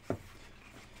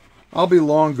 I'll be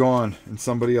long gone, and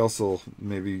somebody else will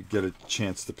maybe get a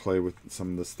chance to play with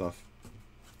some of this stuff.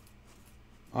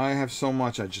 I have so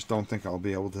much, I just don't think I'll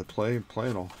be able to play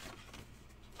it all.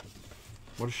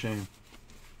 What a shame.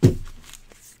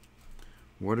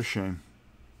 What a shame.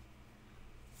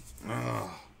 Ugh.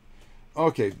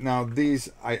 Okay, now these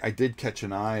I did catch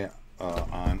an eye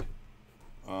on.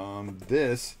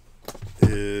 This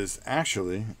is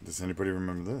actually, does anybody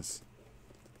remember this?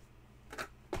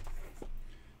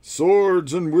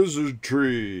 Swords and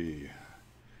Wizardry.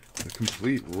 The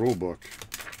complete rule book.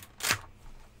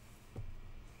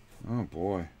 Oh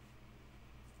boy.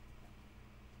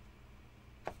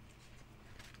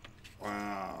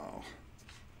 Wow.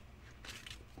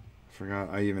 Forgot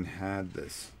I even had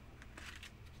this.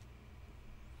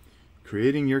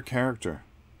 Creating your character.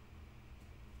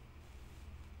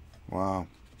 Wow.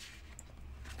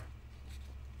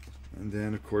 And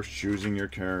then, of course, choosing your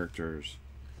characters.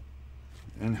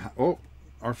 And, oh,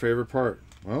 our favorite part.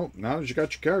 Well, now that you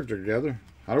got your character together,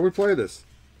 how do we play this?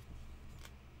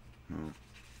 Oh,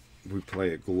 we play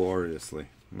it gloriously.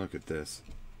 Look at this.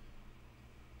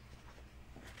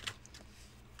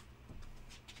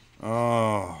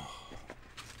 Oh.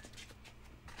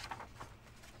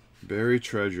 Buried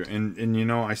treasure. And you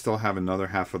know, I still have another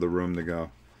half of the room to go.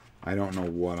 I don't know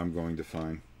what I'm going to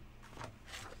find.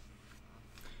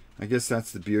 I guess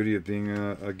that's the beauty of being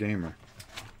a gamer.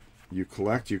 You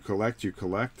collect, you collect, you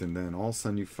collect, and then all of a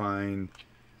sudden you find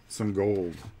some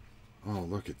gold. Oh,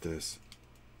 look at this.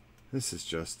 This is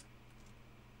just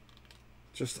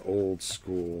old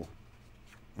school.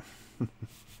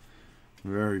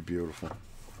 Very beautiful.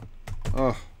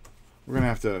 Oh, we're gonna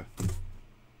have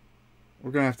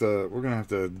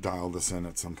to dial this in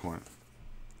at some point.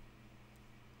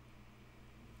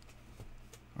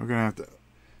 We're gonna have to.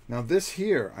 Now this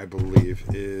here, I believe,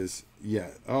 is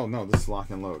oh no, this is lock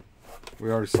and load. We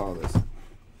already saw this.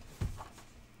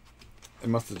 It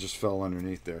must have just fell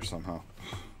underneath there somehow.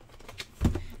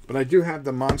 But I do have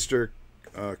the monster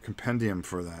compendium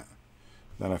for that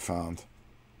I found.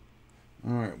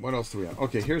 All right, what else do we have?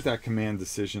 Okay, here's that command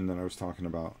decision that I was talking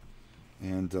about,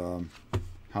 and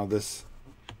how this.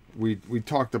 We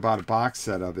talked about a box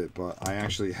set of it, but I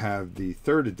actually have the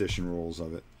 3rd edition rules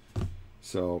of it.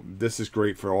 So this is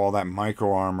great for all that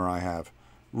micro armor I have.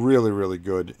 Really, really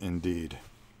good indeed.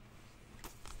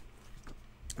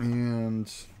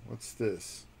 And what's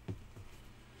this?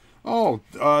 Oh,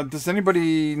 does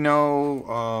anybody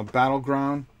know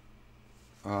Battleground?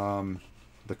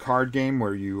 The card game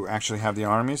where you actually have the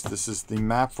armies. This is the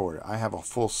map for it. I have a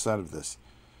full set of this.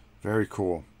 Very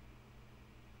cool.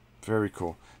 Very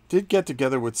cool. Did get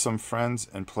together with some friends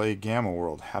and play Gamma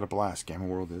World. Had a blast. Gamma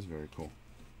World is very cool.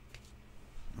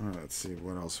 All right, let's see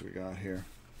what else we got here.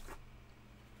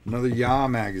 Another YA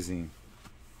magazine.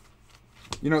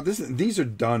 You know, these are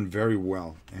done very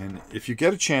well. And if you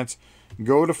get a chance,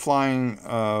 go to Flying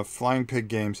Pig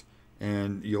Games,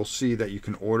 and you'll see that you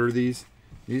can order these.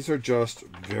 These are just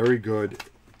very good.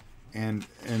 And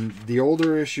the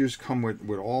older issues come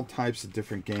with all types of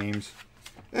different games.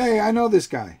 Hey, I know this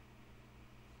guy.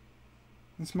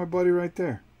 That's my buddy right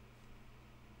there.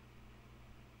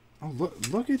 Oh,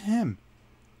 look at him.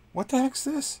 What the heck's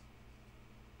this?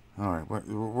 All right,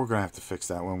 we're going to have to fix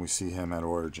that when we see him at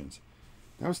Origins.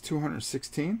 That was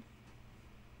 216?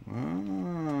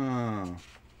 Wow.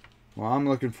 Well, I'm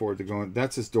looking forward to going.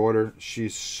 That's his daughter.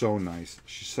 She's so nice.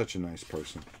 She's such a nice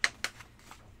person.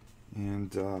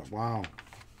 And, wow.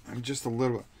 I'm just a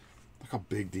little... Look how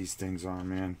big these things are,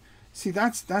 man. See,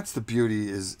 that's the beauty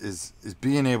is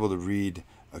being able to read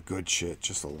a good shit.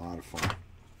 Just a lot of fun.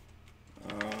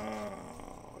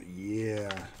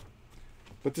 Yeah.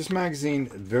 But this magazine,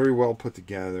 very well put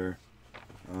together.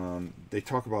 They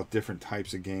talk about different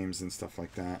types of games and stuff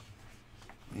like that.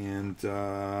 And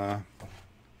they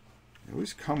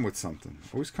always come with something.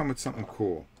 Always come with something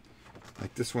cool.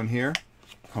 Like this one here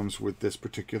comes with this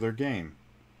particular game.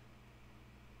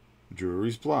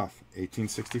 Drury's Bluff,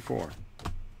 1864.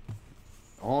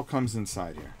 All comes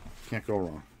inside here. Can't go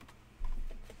wrong.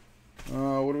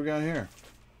 What do we got here?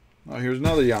 Oh, here's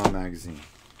another YA magazine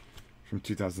from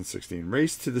 2016.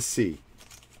 Race to the Sea.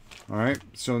 Alright,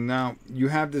 so now you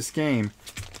have this game,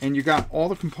 and you got all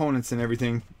the components and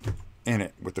everything in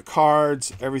it. With the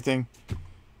cards, everything.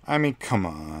 I mean, come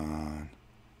on.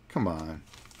 Come on.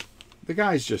 The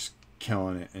guy's just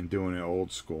killing it and doing it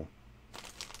old school.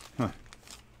 Huh.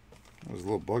 There's a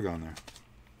little bug on there.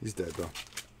 He's dead, though.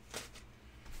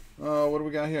 What do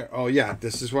we got here? Oh, yeah,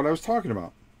 this is what I was talking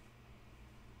about.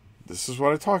 This is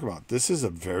what I talk about. This is a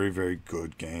very, very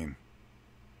good game.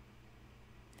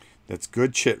 That's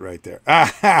good shit right there.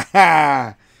 Ah, ha,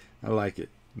 ha! I like it.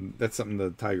 That's something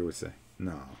the Tiger would say.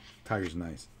 No, Tiger's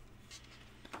nice.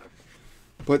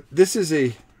 But this is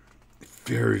a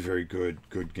very, very good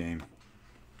game.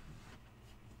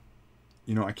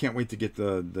 You know, I can't wait to get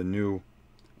the new...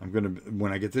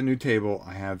 when I get the new table,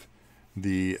 I have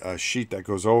the sheet that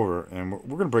goes over, and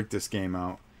we're gonna break this game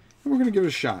out, and we're gonna give it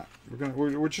a shot.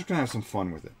 We're just gonna have some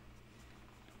fun with it.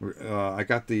 I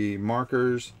got the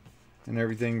markers and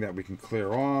everything that we can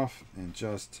clear off, and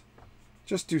just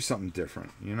do something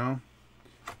different. You know,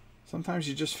 sometimes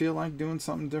you just feel like doing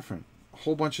something different. A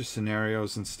whole bunch of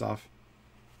scenarios and stuff.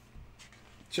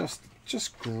 Just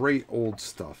great old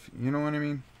stuff. You know what I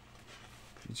mean?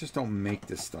 You just don't make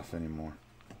this stuff anymore.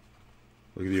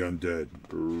 Look at the undead.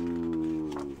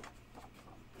 Brrr.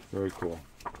 Very cool.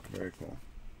 Very cool.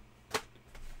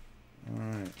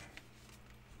 Alright.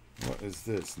 What is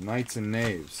this? Knights and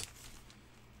Knaves.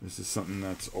 This is something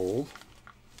that's old.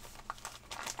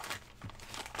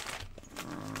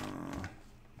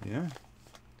 Yeah.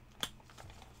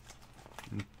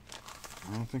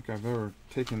 I don't think I've ever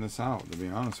taken this out, to be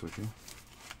honest with you.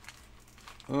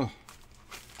 Ugh.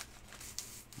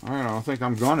 Alright, I don't think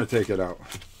I'm going to take it out.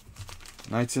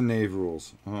 Knights and Knave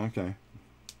rules. Oh, okay.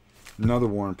 Another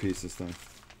War and Pieces thing.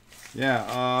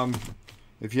 Yeah.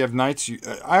 If you have knights,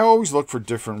 I always look for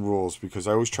different rules because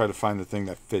I always try to find the thing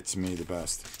that fits me the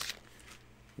best.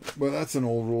 Well, that's an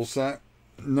old rule set.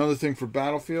 Another thing for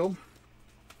Battlefield.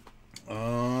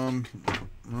 All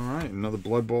right, another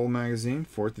Blood Bowl magazine,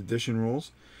 4th edition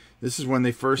rules. This is when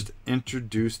they first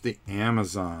introduced the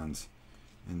Amazons,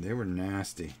 and they were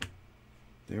nasty.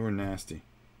 They were nasty.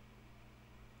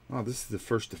 Oh, this is the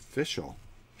first official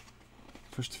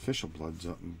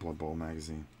Blood Bowl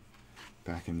magazine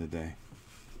back in the day.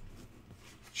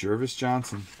 Jervis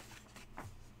Johnson.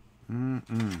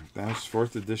 Those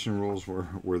 4th edition rules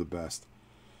were the best.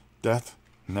 Death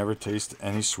never tastes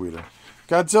any sweeter.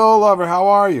 Godzilla Lover, how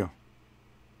are you?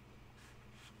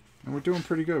 And we're doing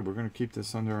pretty good. We're going to keep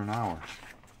this under an hour,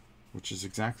 which is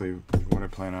exactly what I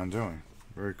plan on doing.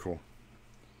 Very cool.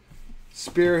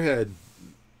 Spearhead.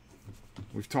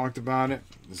 We've talked about it.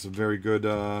 This is a very good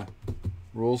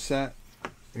rule set.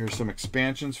 Here's some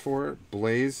expansions for it.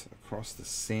 Blaze Across the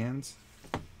Sands.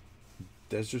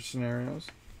 Desert scenarios.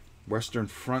 Western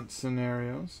Front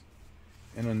scenarios.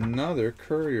 And another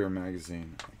Courier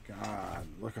magazine. My God,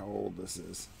 look how old this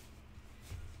is.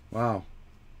 Wow.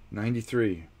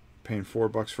 93. Paying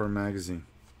 $4 for a magazine.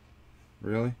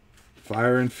 Really?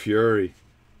 Fire and Fury.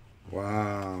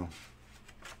 Wow.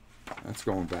 That's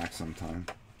going back sometime.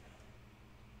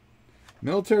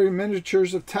 Military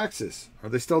Miniatures of Texas. Are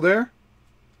they still there?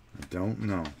 I don't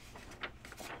know.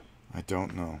 I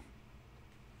don't know.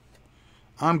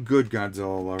 I'm good,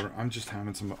 Godzilla Lover. I'm just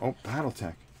having some... Oh,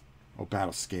 Battletech. Oh,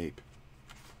 Battlescape.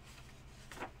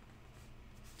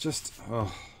 Just...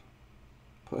 Oh.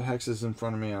 Put hexes in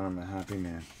front of me and I'm a happy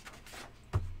man.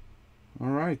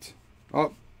 Alright.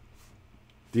 Oh.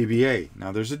 DBA.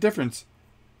 Now, there's a difference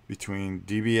between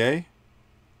DBA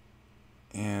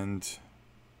and...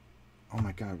 Oh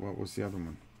my God, what was the other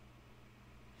one?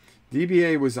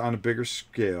 DBA was on a bigger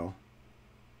scale.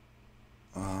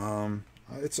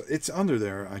 It's under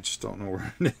there. I just don't know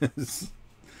where it is.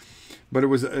 But it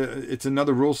was it's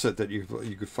another rule set that you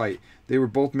could fight. They were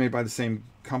both made by the same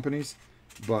companies,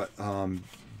 but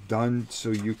done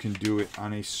so you can do it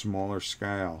on a smaller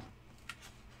scale.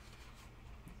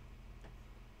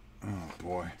 Oh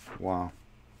boy! Wow.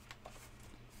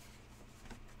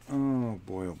 Oh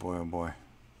boy! Oh boy! Oh boy!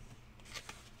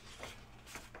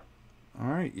 All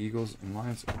right, Eagles and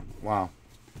Lions. Wow.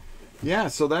 Yeah,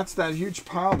 so that's that huge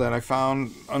pile that I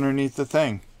found underneath the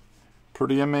thing.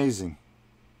 Pretty amazing.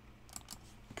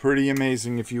 Pretty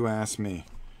amazing if you ask me.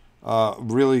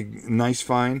 Really nice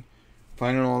find.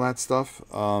 Finding all that stuff.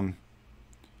 We're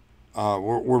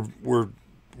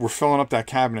filling up that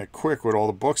cabinet quick with all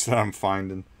the books that I'm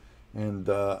finding. And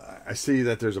I see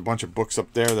that there's a bunch of books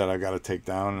up there that I got to take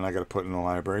down and I got to put in the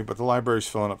library. But the library's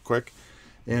filling up quick.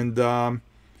 And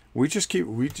we just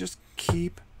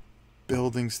keep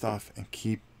building stuff and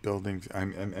keep building. I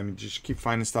mean, just keep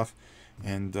finding stuff,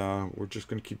 and we're just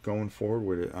gonna keep going forward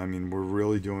with it. I mean, we're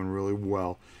really doing really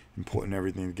well and putting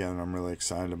everything together. I'm really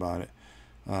excited about it.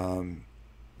 I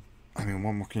mean,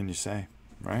 what more can you say,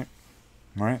 right?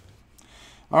 Right.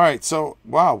 All right. So,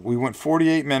 wow, we went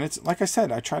 48 minutes. Like I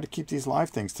said, I try to keep these live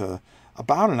things to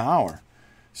about an hour.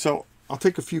 So I'll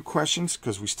take a few questions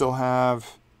because we still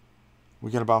have.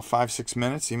 We got about 5-6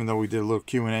 minutes, even though we did a little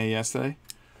Q&A yesterday.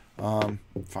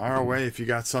 Fire away if you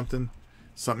got something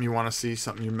you want to see,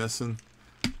 something you're missing.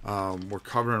 We're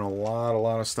covering a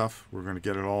lot of stuff. We're going to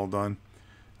get it all done.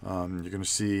 You're going to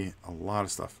see a lot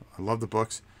of stuff. I love the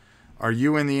books. Are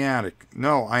you in the attic?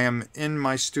 No, I am in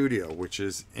my studio, which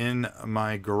is in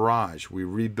my garage. We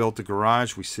rebuilt the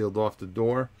garage. We sealed off the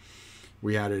door.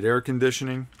 We added air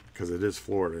conditioning because it is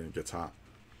Florida and it gets hot.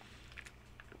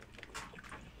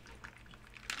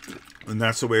 And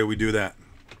that's the way we do that.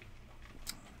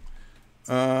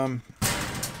 You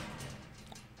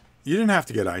didn't have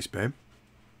to get ice, babe.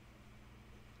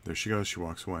 There she goes. She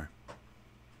walks away.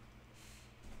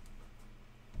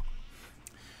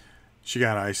 She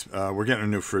got ice. We're getting a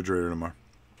new refrigerator tomorrow.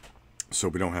 So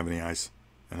we don't have any ice.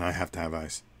 And I have to have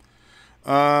ice.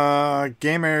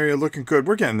 Game area looking good.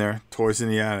 We're getting there. Toys in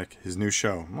the Attic. His new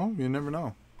show. Well, you never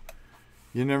know.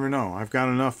 You never know. I've got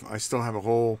enough. I still have a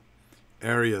whole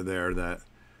area there that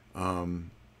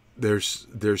there's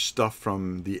stuff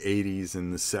from the 80s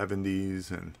and the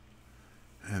 70s and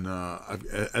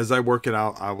as I work it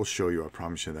out, I will show you. I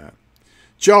promise you that.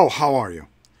 Joe, how are you?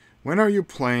 When are you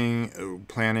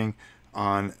planning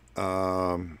on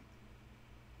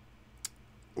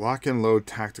lock and load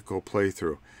tactical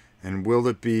playthrough? And will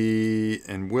it be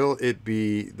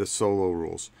the solo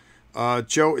rules?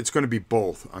 Joe, it's going to be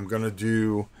both. I'm going to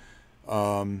do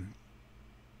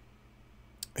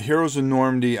Heroes of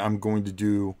Normandy. I'm going to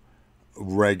do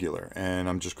regular, and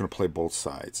I'm just going to play both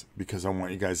sides because I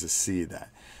want you guys to see that.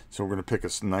 So we're going to pick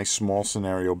a nice small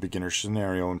scenario, beginner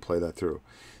scenario, and play that through.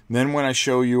 And then when I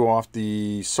show you off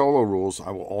the solo rules,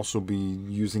 I will also be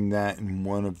using that in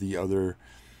one of the other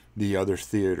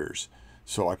theaters.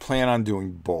 So I plan on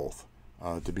doing both,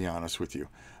 to be honest with you.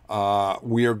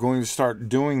 We are going to start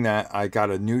doing that. I got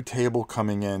a new table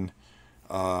coming in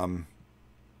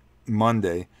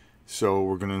Monday, so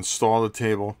we're going to install the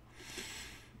table.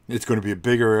 It's going to be a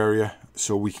bigger area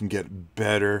so we can get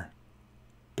better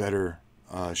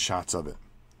shots of it.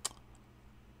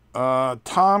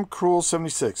 Tom Cruel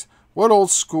 76. What old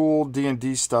school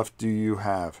D&D stuff do you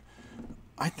have?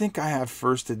 I think I have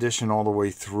first edition all the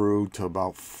way through to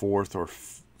about fourth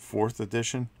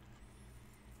edition.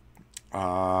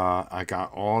 I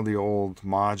got all the old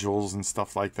modules and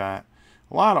stuff like that.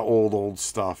 A lot of old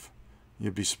stuff.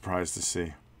 You'd be surprised to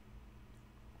see.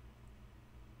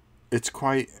 It's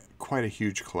quite a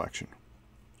huge collection.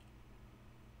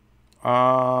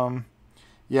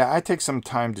 Yeah, I take some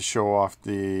time to show off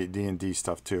the D&D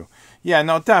stuff too. Yeah,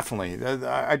 no, definitely.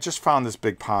 I just found this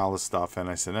big pile of stuff, and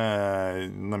I said,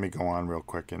 let me go on real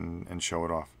quick and show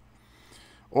it off.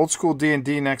 Old school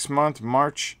D&D next month,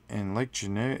 March, in Lake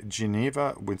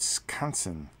Geneva,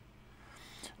 Wisconsin.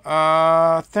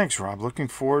 Thanks, Rob. Looking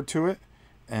forward to it,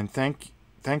 and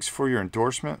thanks for your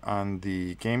endorsement on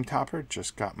the Game Topper.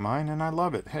 Just got mine, and I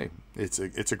love it. Hey, it's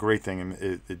a great thing,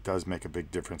 and it does make a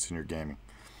big difference in your gaming.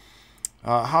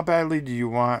 How badly do you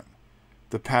want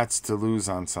the Pats to lose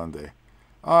on Sunday?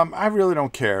 I really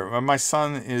don't care. My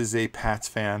son is a Pats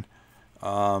fan.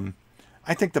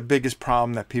 I think the biggest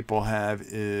problem that people have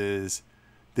is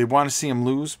they want to see them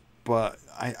lose, but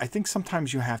I think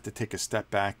sometimes you have to take a step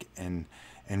back and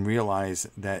realize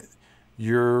that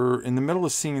you're in the middle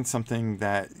of seeing something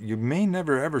that you may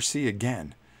never ever see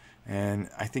again. And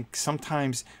I think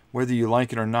sometimes, whether you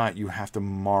like it or not, you have to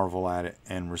marvel at it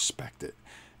and respect it.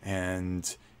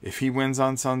 And if he wins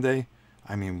on Sunday,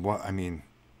 what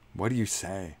do you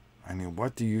say?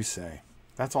 What do you say?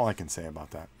 That's all I can say about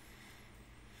that.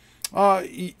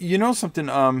 You know something?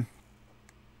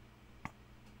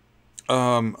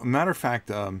 Matter of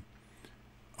fact, I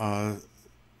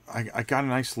got a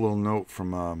nice little note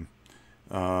from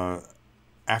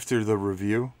after the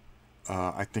review.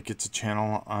 I think it's a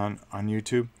channel on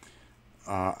YouTube.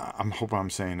 I hope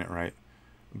I'm saying it right.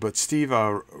 But Steve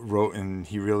wrote, and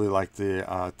he really liked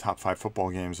the top 5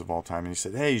 football games of all time. And he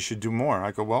said, hey, you should do more.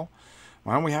 I go, well,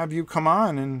 why don't we have you come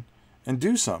on and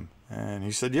do some? And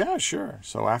he said, yeah, sure.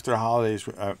 So after the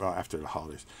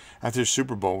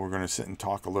Super Bowl, we're going to sit and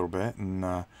talk a little bit.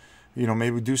 And,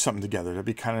 maybe do something together. That'd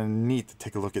be kind of neat to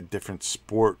take a look at different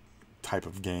sport type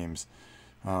of games.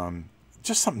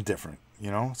 Just something different,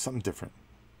 something different.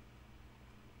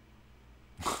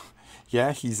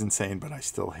 Yeah, he's insane, but I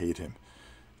still hate him.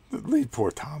 Leave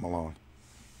poor Tom alone.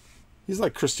 He's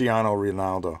like Cristiano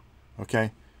Ronaldo,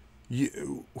 okay?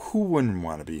 Who wouldn't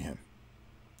want to be him?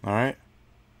 All right?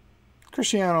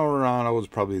 Cristiano Ronaldo is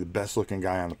probably the best looking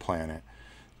guy on the planet.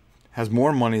 Has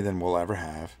more money than we'll ever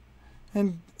have.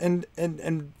 And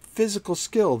physical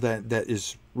skill that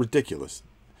is ridiculous.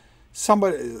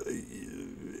 Somebody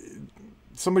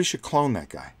should clone that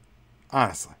guy.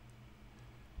 Honestly.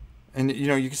 And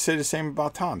you can say the same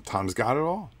about Tom. Tom's got it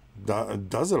all.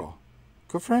 Does it all.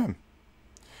 Good for him.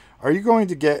 Are you going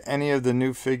to get any of the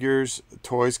new figures,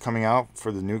 toys coming out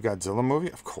for the new Godzilla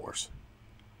movie? Of course.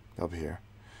 They'll be here.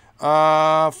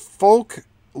 Folk,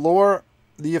 Lore,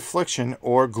 The Affliction,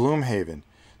 or Gloomhaven?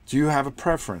 Do you have a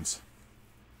preference?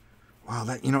 Wow,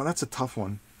 that's a tough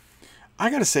one.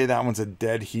 I gotta say that one's a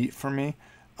dead heat for me.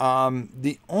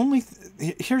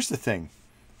 Here's the thing,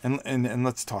 and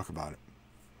let's talk about it.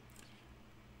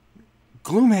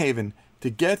 Gloomhaven, to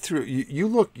get through, you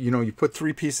look, you put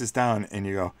 3 pieces down and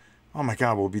you go, oh my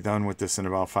God, we'll be done with this in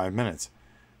about 5 minutes.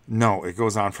 No, it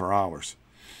goes on for hours.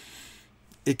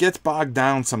 It gets bogged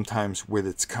down sometimes with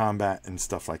its combat and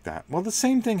stuff like that. Well, the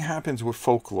same thing happens with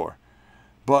Folklore.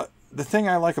 But the thing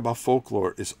I like about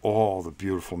Folklore is all the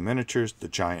beautiful miniatures, the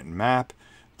giant map,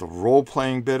 the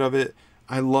role-playing bit of it.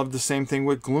 I love the same thing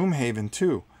with Gloomhaven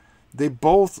too. They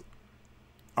both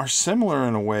are similar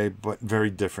in a way, but very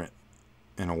different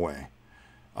in a way.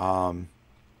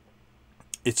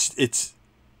 It's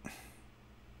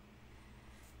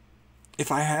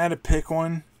if I had to pick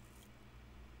one,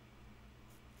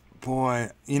 boy,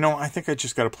 I think I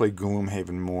just got to play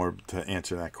Gloomhaven more to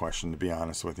answer that question, to be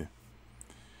honest with you.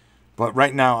 But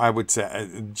right now, I would say,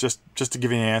 just to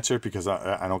give you an answer, because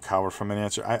I don't cower from an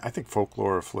answer, I think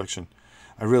Folklore Affliction.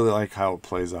 I really like how it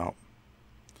plays out.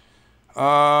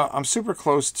 I'm super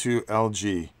close to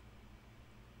LG.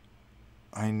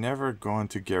 I never gone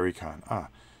to GaryCon. Ah,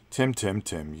 Tim,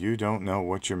 you don't know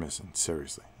what you're missing.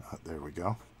 Seriously. There we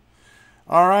go.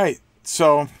 All right.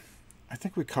 So I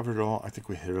think we covered it all. I think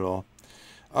we hit it all.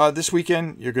 This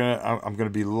weekend, I'm gonna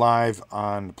be live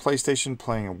on PlayStation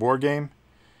playing a war game.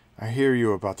 I hear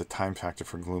you about the time factor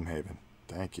for Gloomhaven.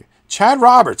 Thank you, Chad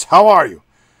Roberts. How are you,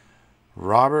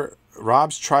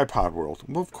 Rob's Tripod World?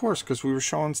 Well, of course, because we were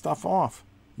showing stuff off.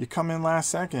 You come in last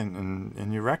second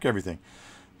and you wreck everything.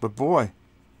 But boy,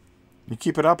 you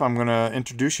keep it up, I'm gonna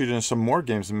introduce you to some more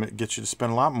games and get you to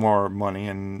spend a lot more money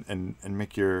and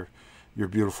make your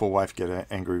beautiful wife get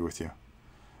angry with you.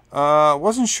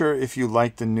 Wasn't sure if you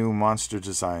liked the new monster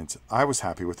designs. I was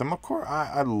happy with them. Of course,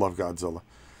 I love Godzilla.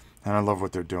 And I love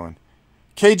what they're doing.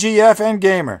 KGF and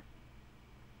Gamer.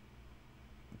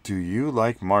 Do you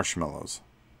like marshmallows?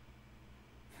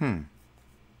 Let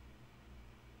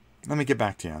me get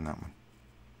back to you on that one.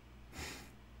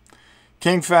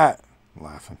 King Fat.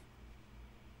 Laughing.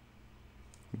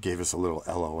 Gave us a little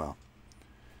LOL.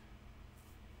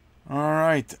 All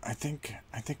right. I think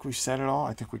we've said it all.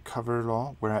 I think we covered it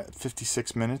all. We're at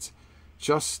 56 minutes.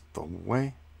 Just the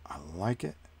way I like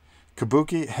it.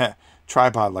 Kabuki.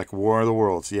 Tripod like War of the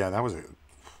Worlds. Yeah, I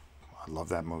love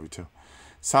that movie too.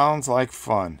 Sounds like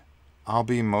fun. I'll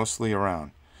be mostly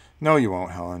around. No, you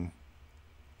won't, Helen.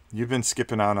 You've been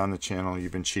skipping out on the channel.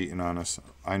 You've been cheating on us.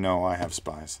 I know, I have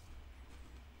spies.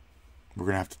 We're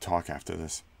going to have to talk after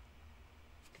this.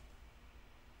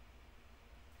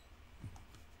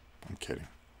 I'm kidding.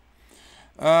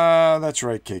 That's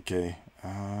right, KK.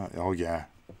 Oh, yeah.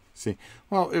 See,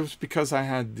 well, it was because I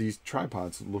had these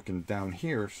tripods looking down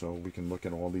here so we can look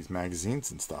at all these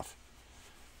magazines and stuff.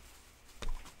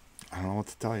 I don't know what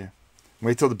to tell you.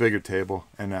 Wait till the bigger table,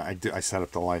 and I set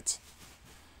up the lights.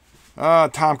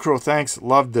 Tom Crow, thanks.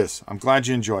 Loved this. I'm glad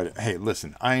you enjoyed it. Hey,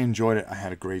 listen, I enjoyed it. I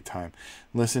had a great time.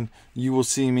 Listen, you will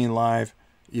see me live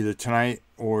either tonight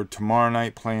or tomorrow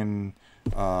night playing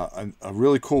a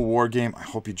really cool war game. I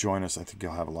hope you join us. I think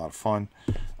you'll have a lot of fun.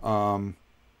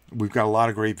 We've got a lot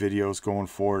of great videos going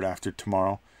forward after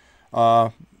tomorrow.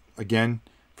 Again,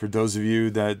 for those of you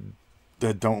that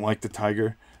don't like the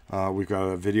tiger, we've got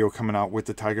a video coming out with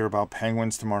the tiger about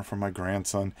penguins tomorrow from my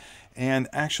grandson, and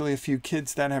actually a few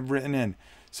kids that have written in.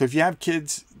 So if you have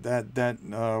kids that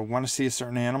want to see a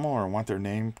certain animal or want their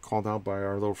name called out by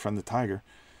our little friend the tiger,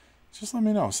 just let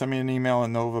me know. Send me an email at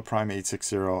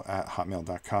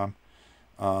novaprime860@hotmail.com.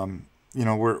 You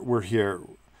know, we're here.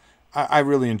 I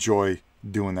really enjoy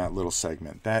doing that little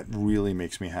segment. That really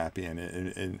makes me happy,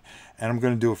 and I'm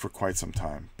going to do it for quite some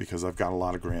time because I've got a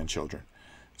lot of grandchildren.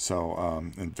 So,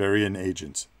 and varying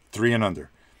ages, 3 and under.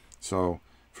 So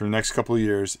for the next couple of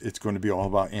years, it's going to be all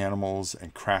about animals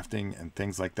and crafting and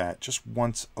things like that, just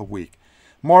once a week.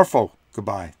 Morpho,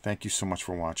 goodbye. Thank you so much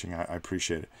for watching. I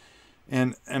appreciate it.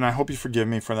 And I hope you forgive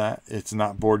me for that. It's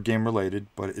not board game related,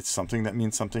 but it's something that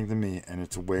means something to me, and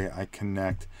it's a way I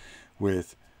connect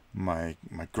with my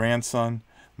grandson,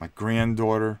 my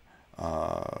granddaughter,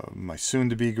 my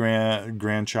soon-to-be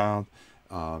grandchild,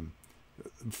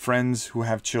 friends who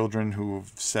have children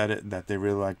who've said it that they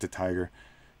really like the tiger.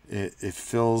 It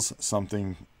fills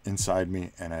something inside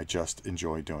me, and I just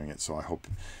enjoy doing it. So I hope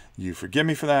you forgive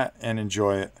me for that and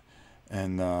enjoy it,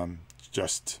 and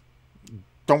just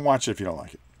don't watch it if you don't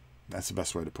like it. That's the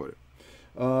best way to put it.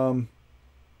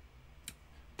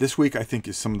 This week, I think,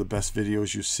 is some of the best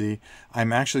videos you see.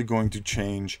 I'm actually going to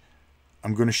change.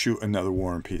 I'm going to shoot another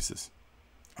War and Pieces.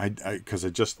 Because I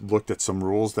just looked at some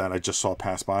rules that I just saw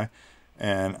pass by,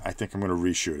 and I think I'm going to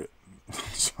reshoot it.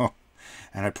 So,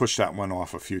 and I pushed that one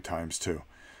off a few times too.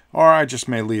 Or I just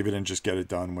may leave it and just get it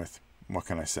done with. What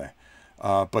can I say?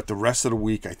 But the rest of the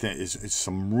week, I think, is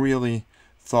some really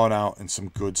thought out and some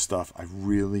good stuff. I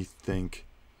really think,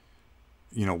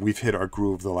 you know, we've hit our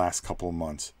groove the last couple of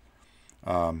months.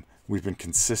 We've been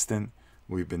consistent,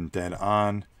 we've been dead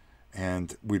on,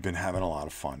 and we've been having a lot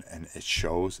of fun, and it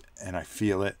shows, and I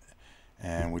feel it,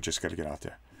 and we just got to get out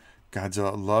there.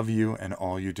 Godzilla, love you and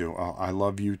all you do. I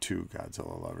love you too,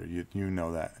 Godzilla lover. You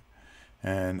know that.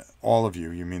 And all of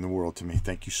you, you mean the world to me.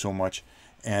 Thank you so much.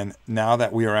 And now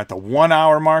that we are at the 1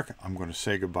 hour mark, I'm going to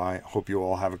say goodbye. Hope you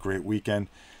all have a great weekend.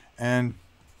 And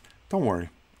don't worry,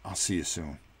 I'll see you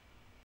soon.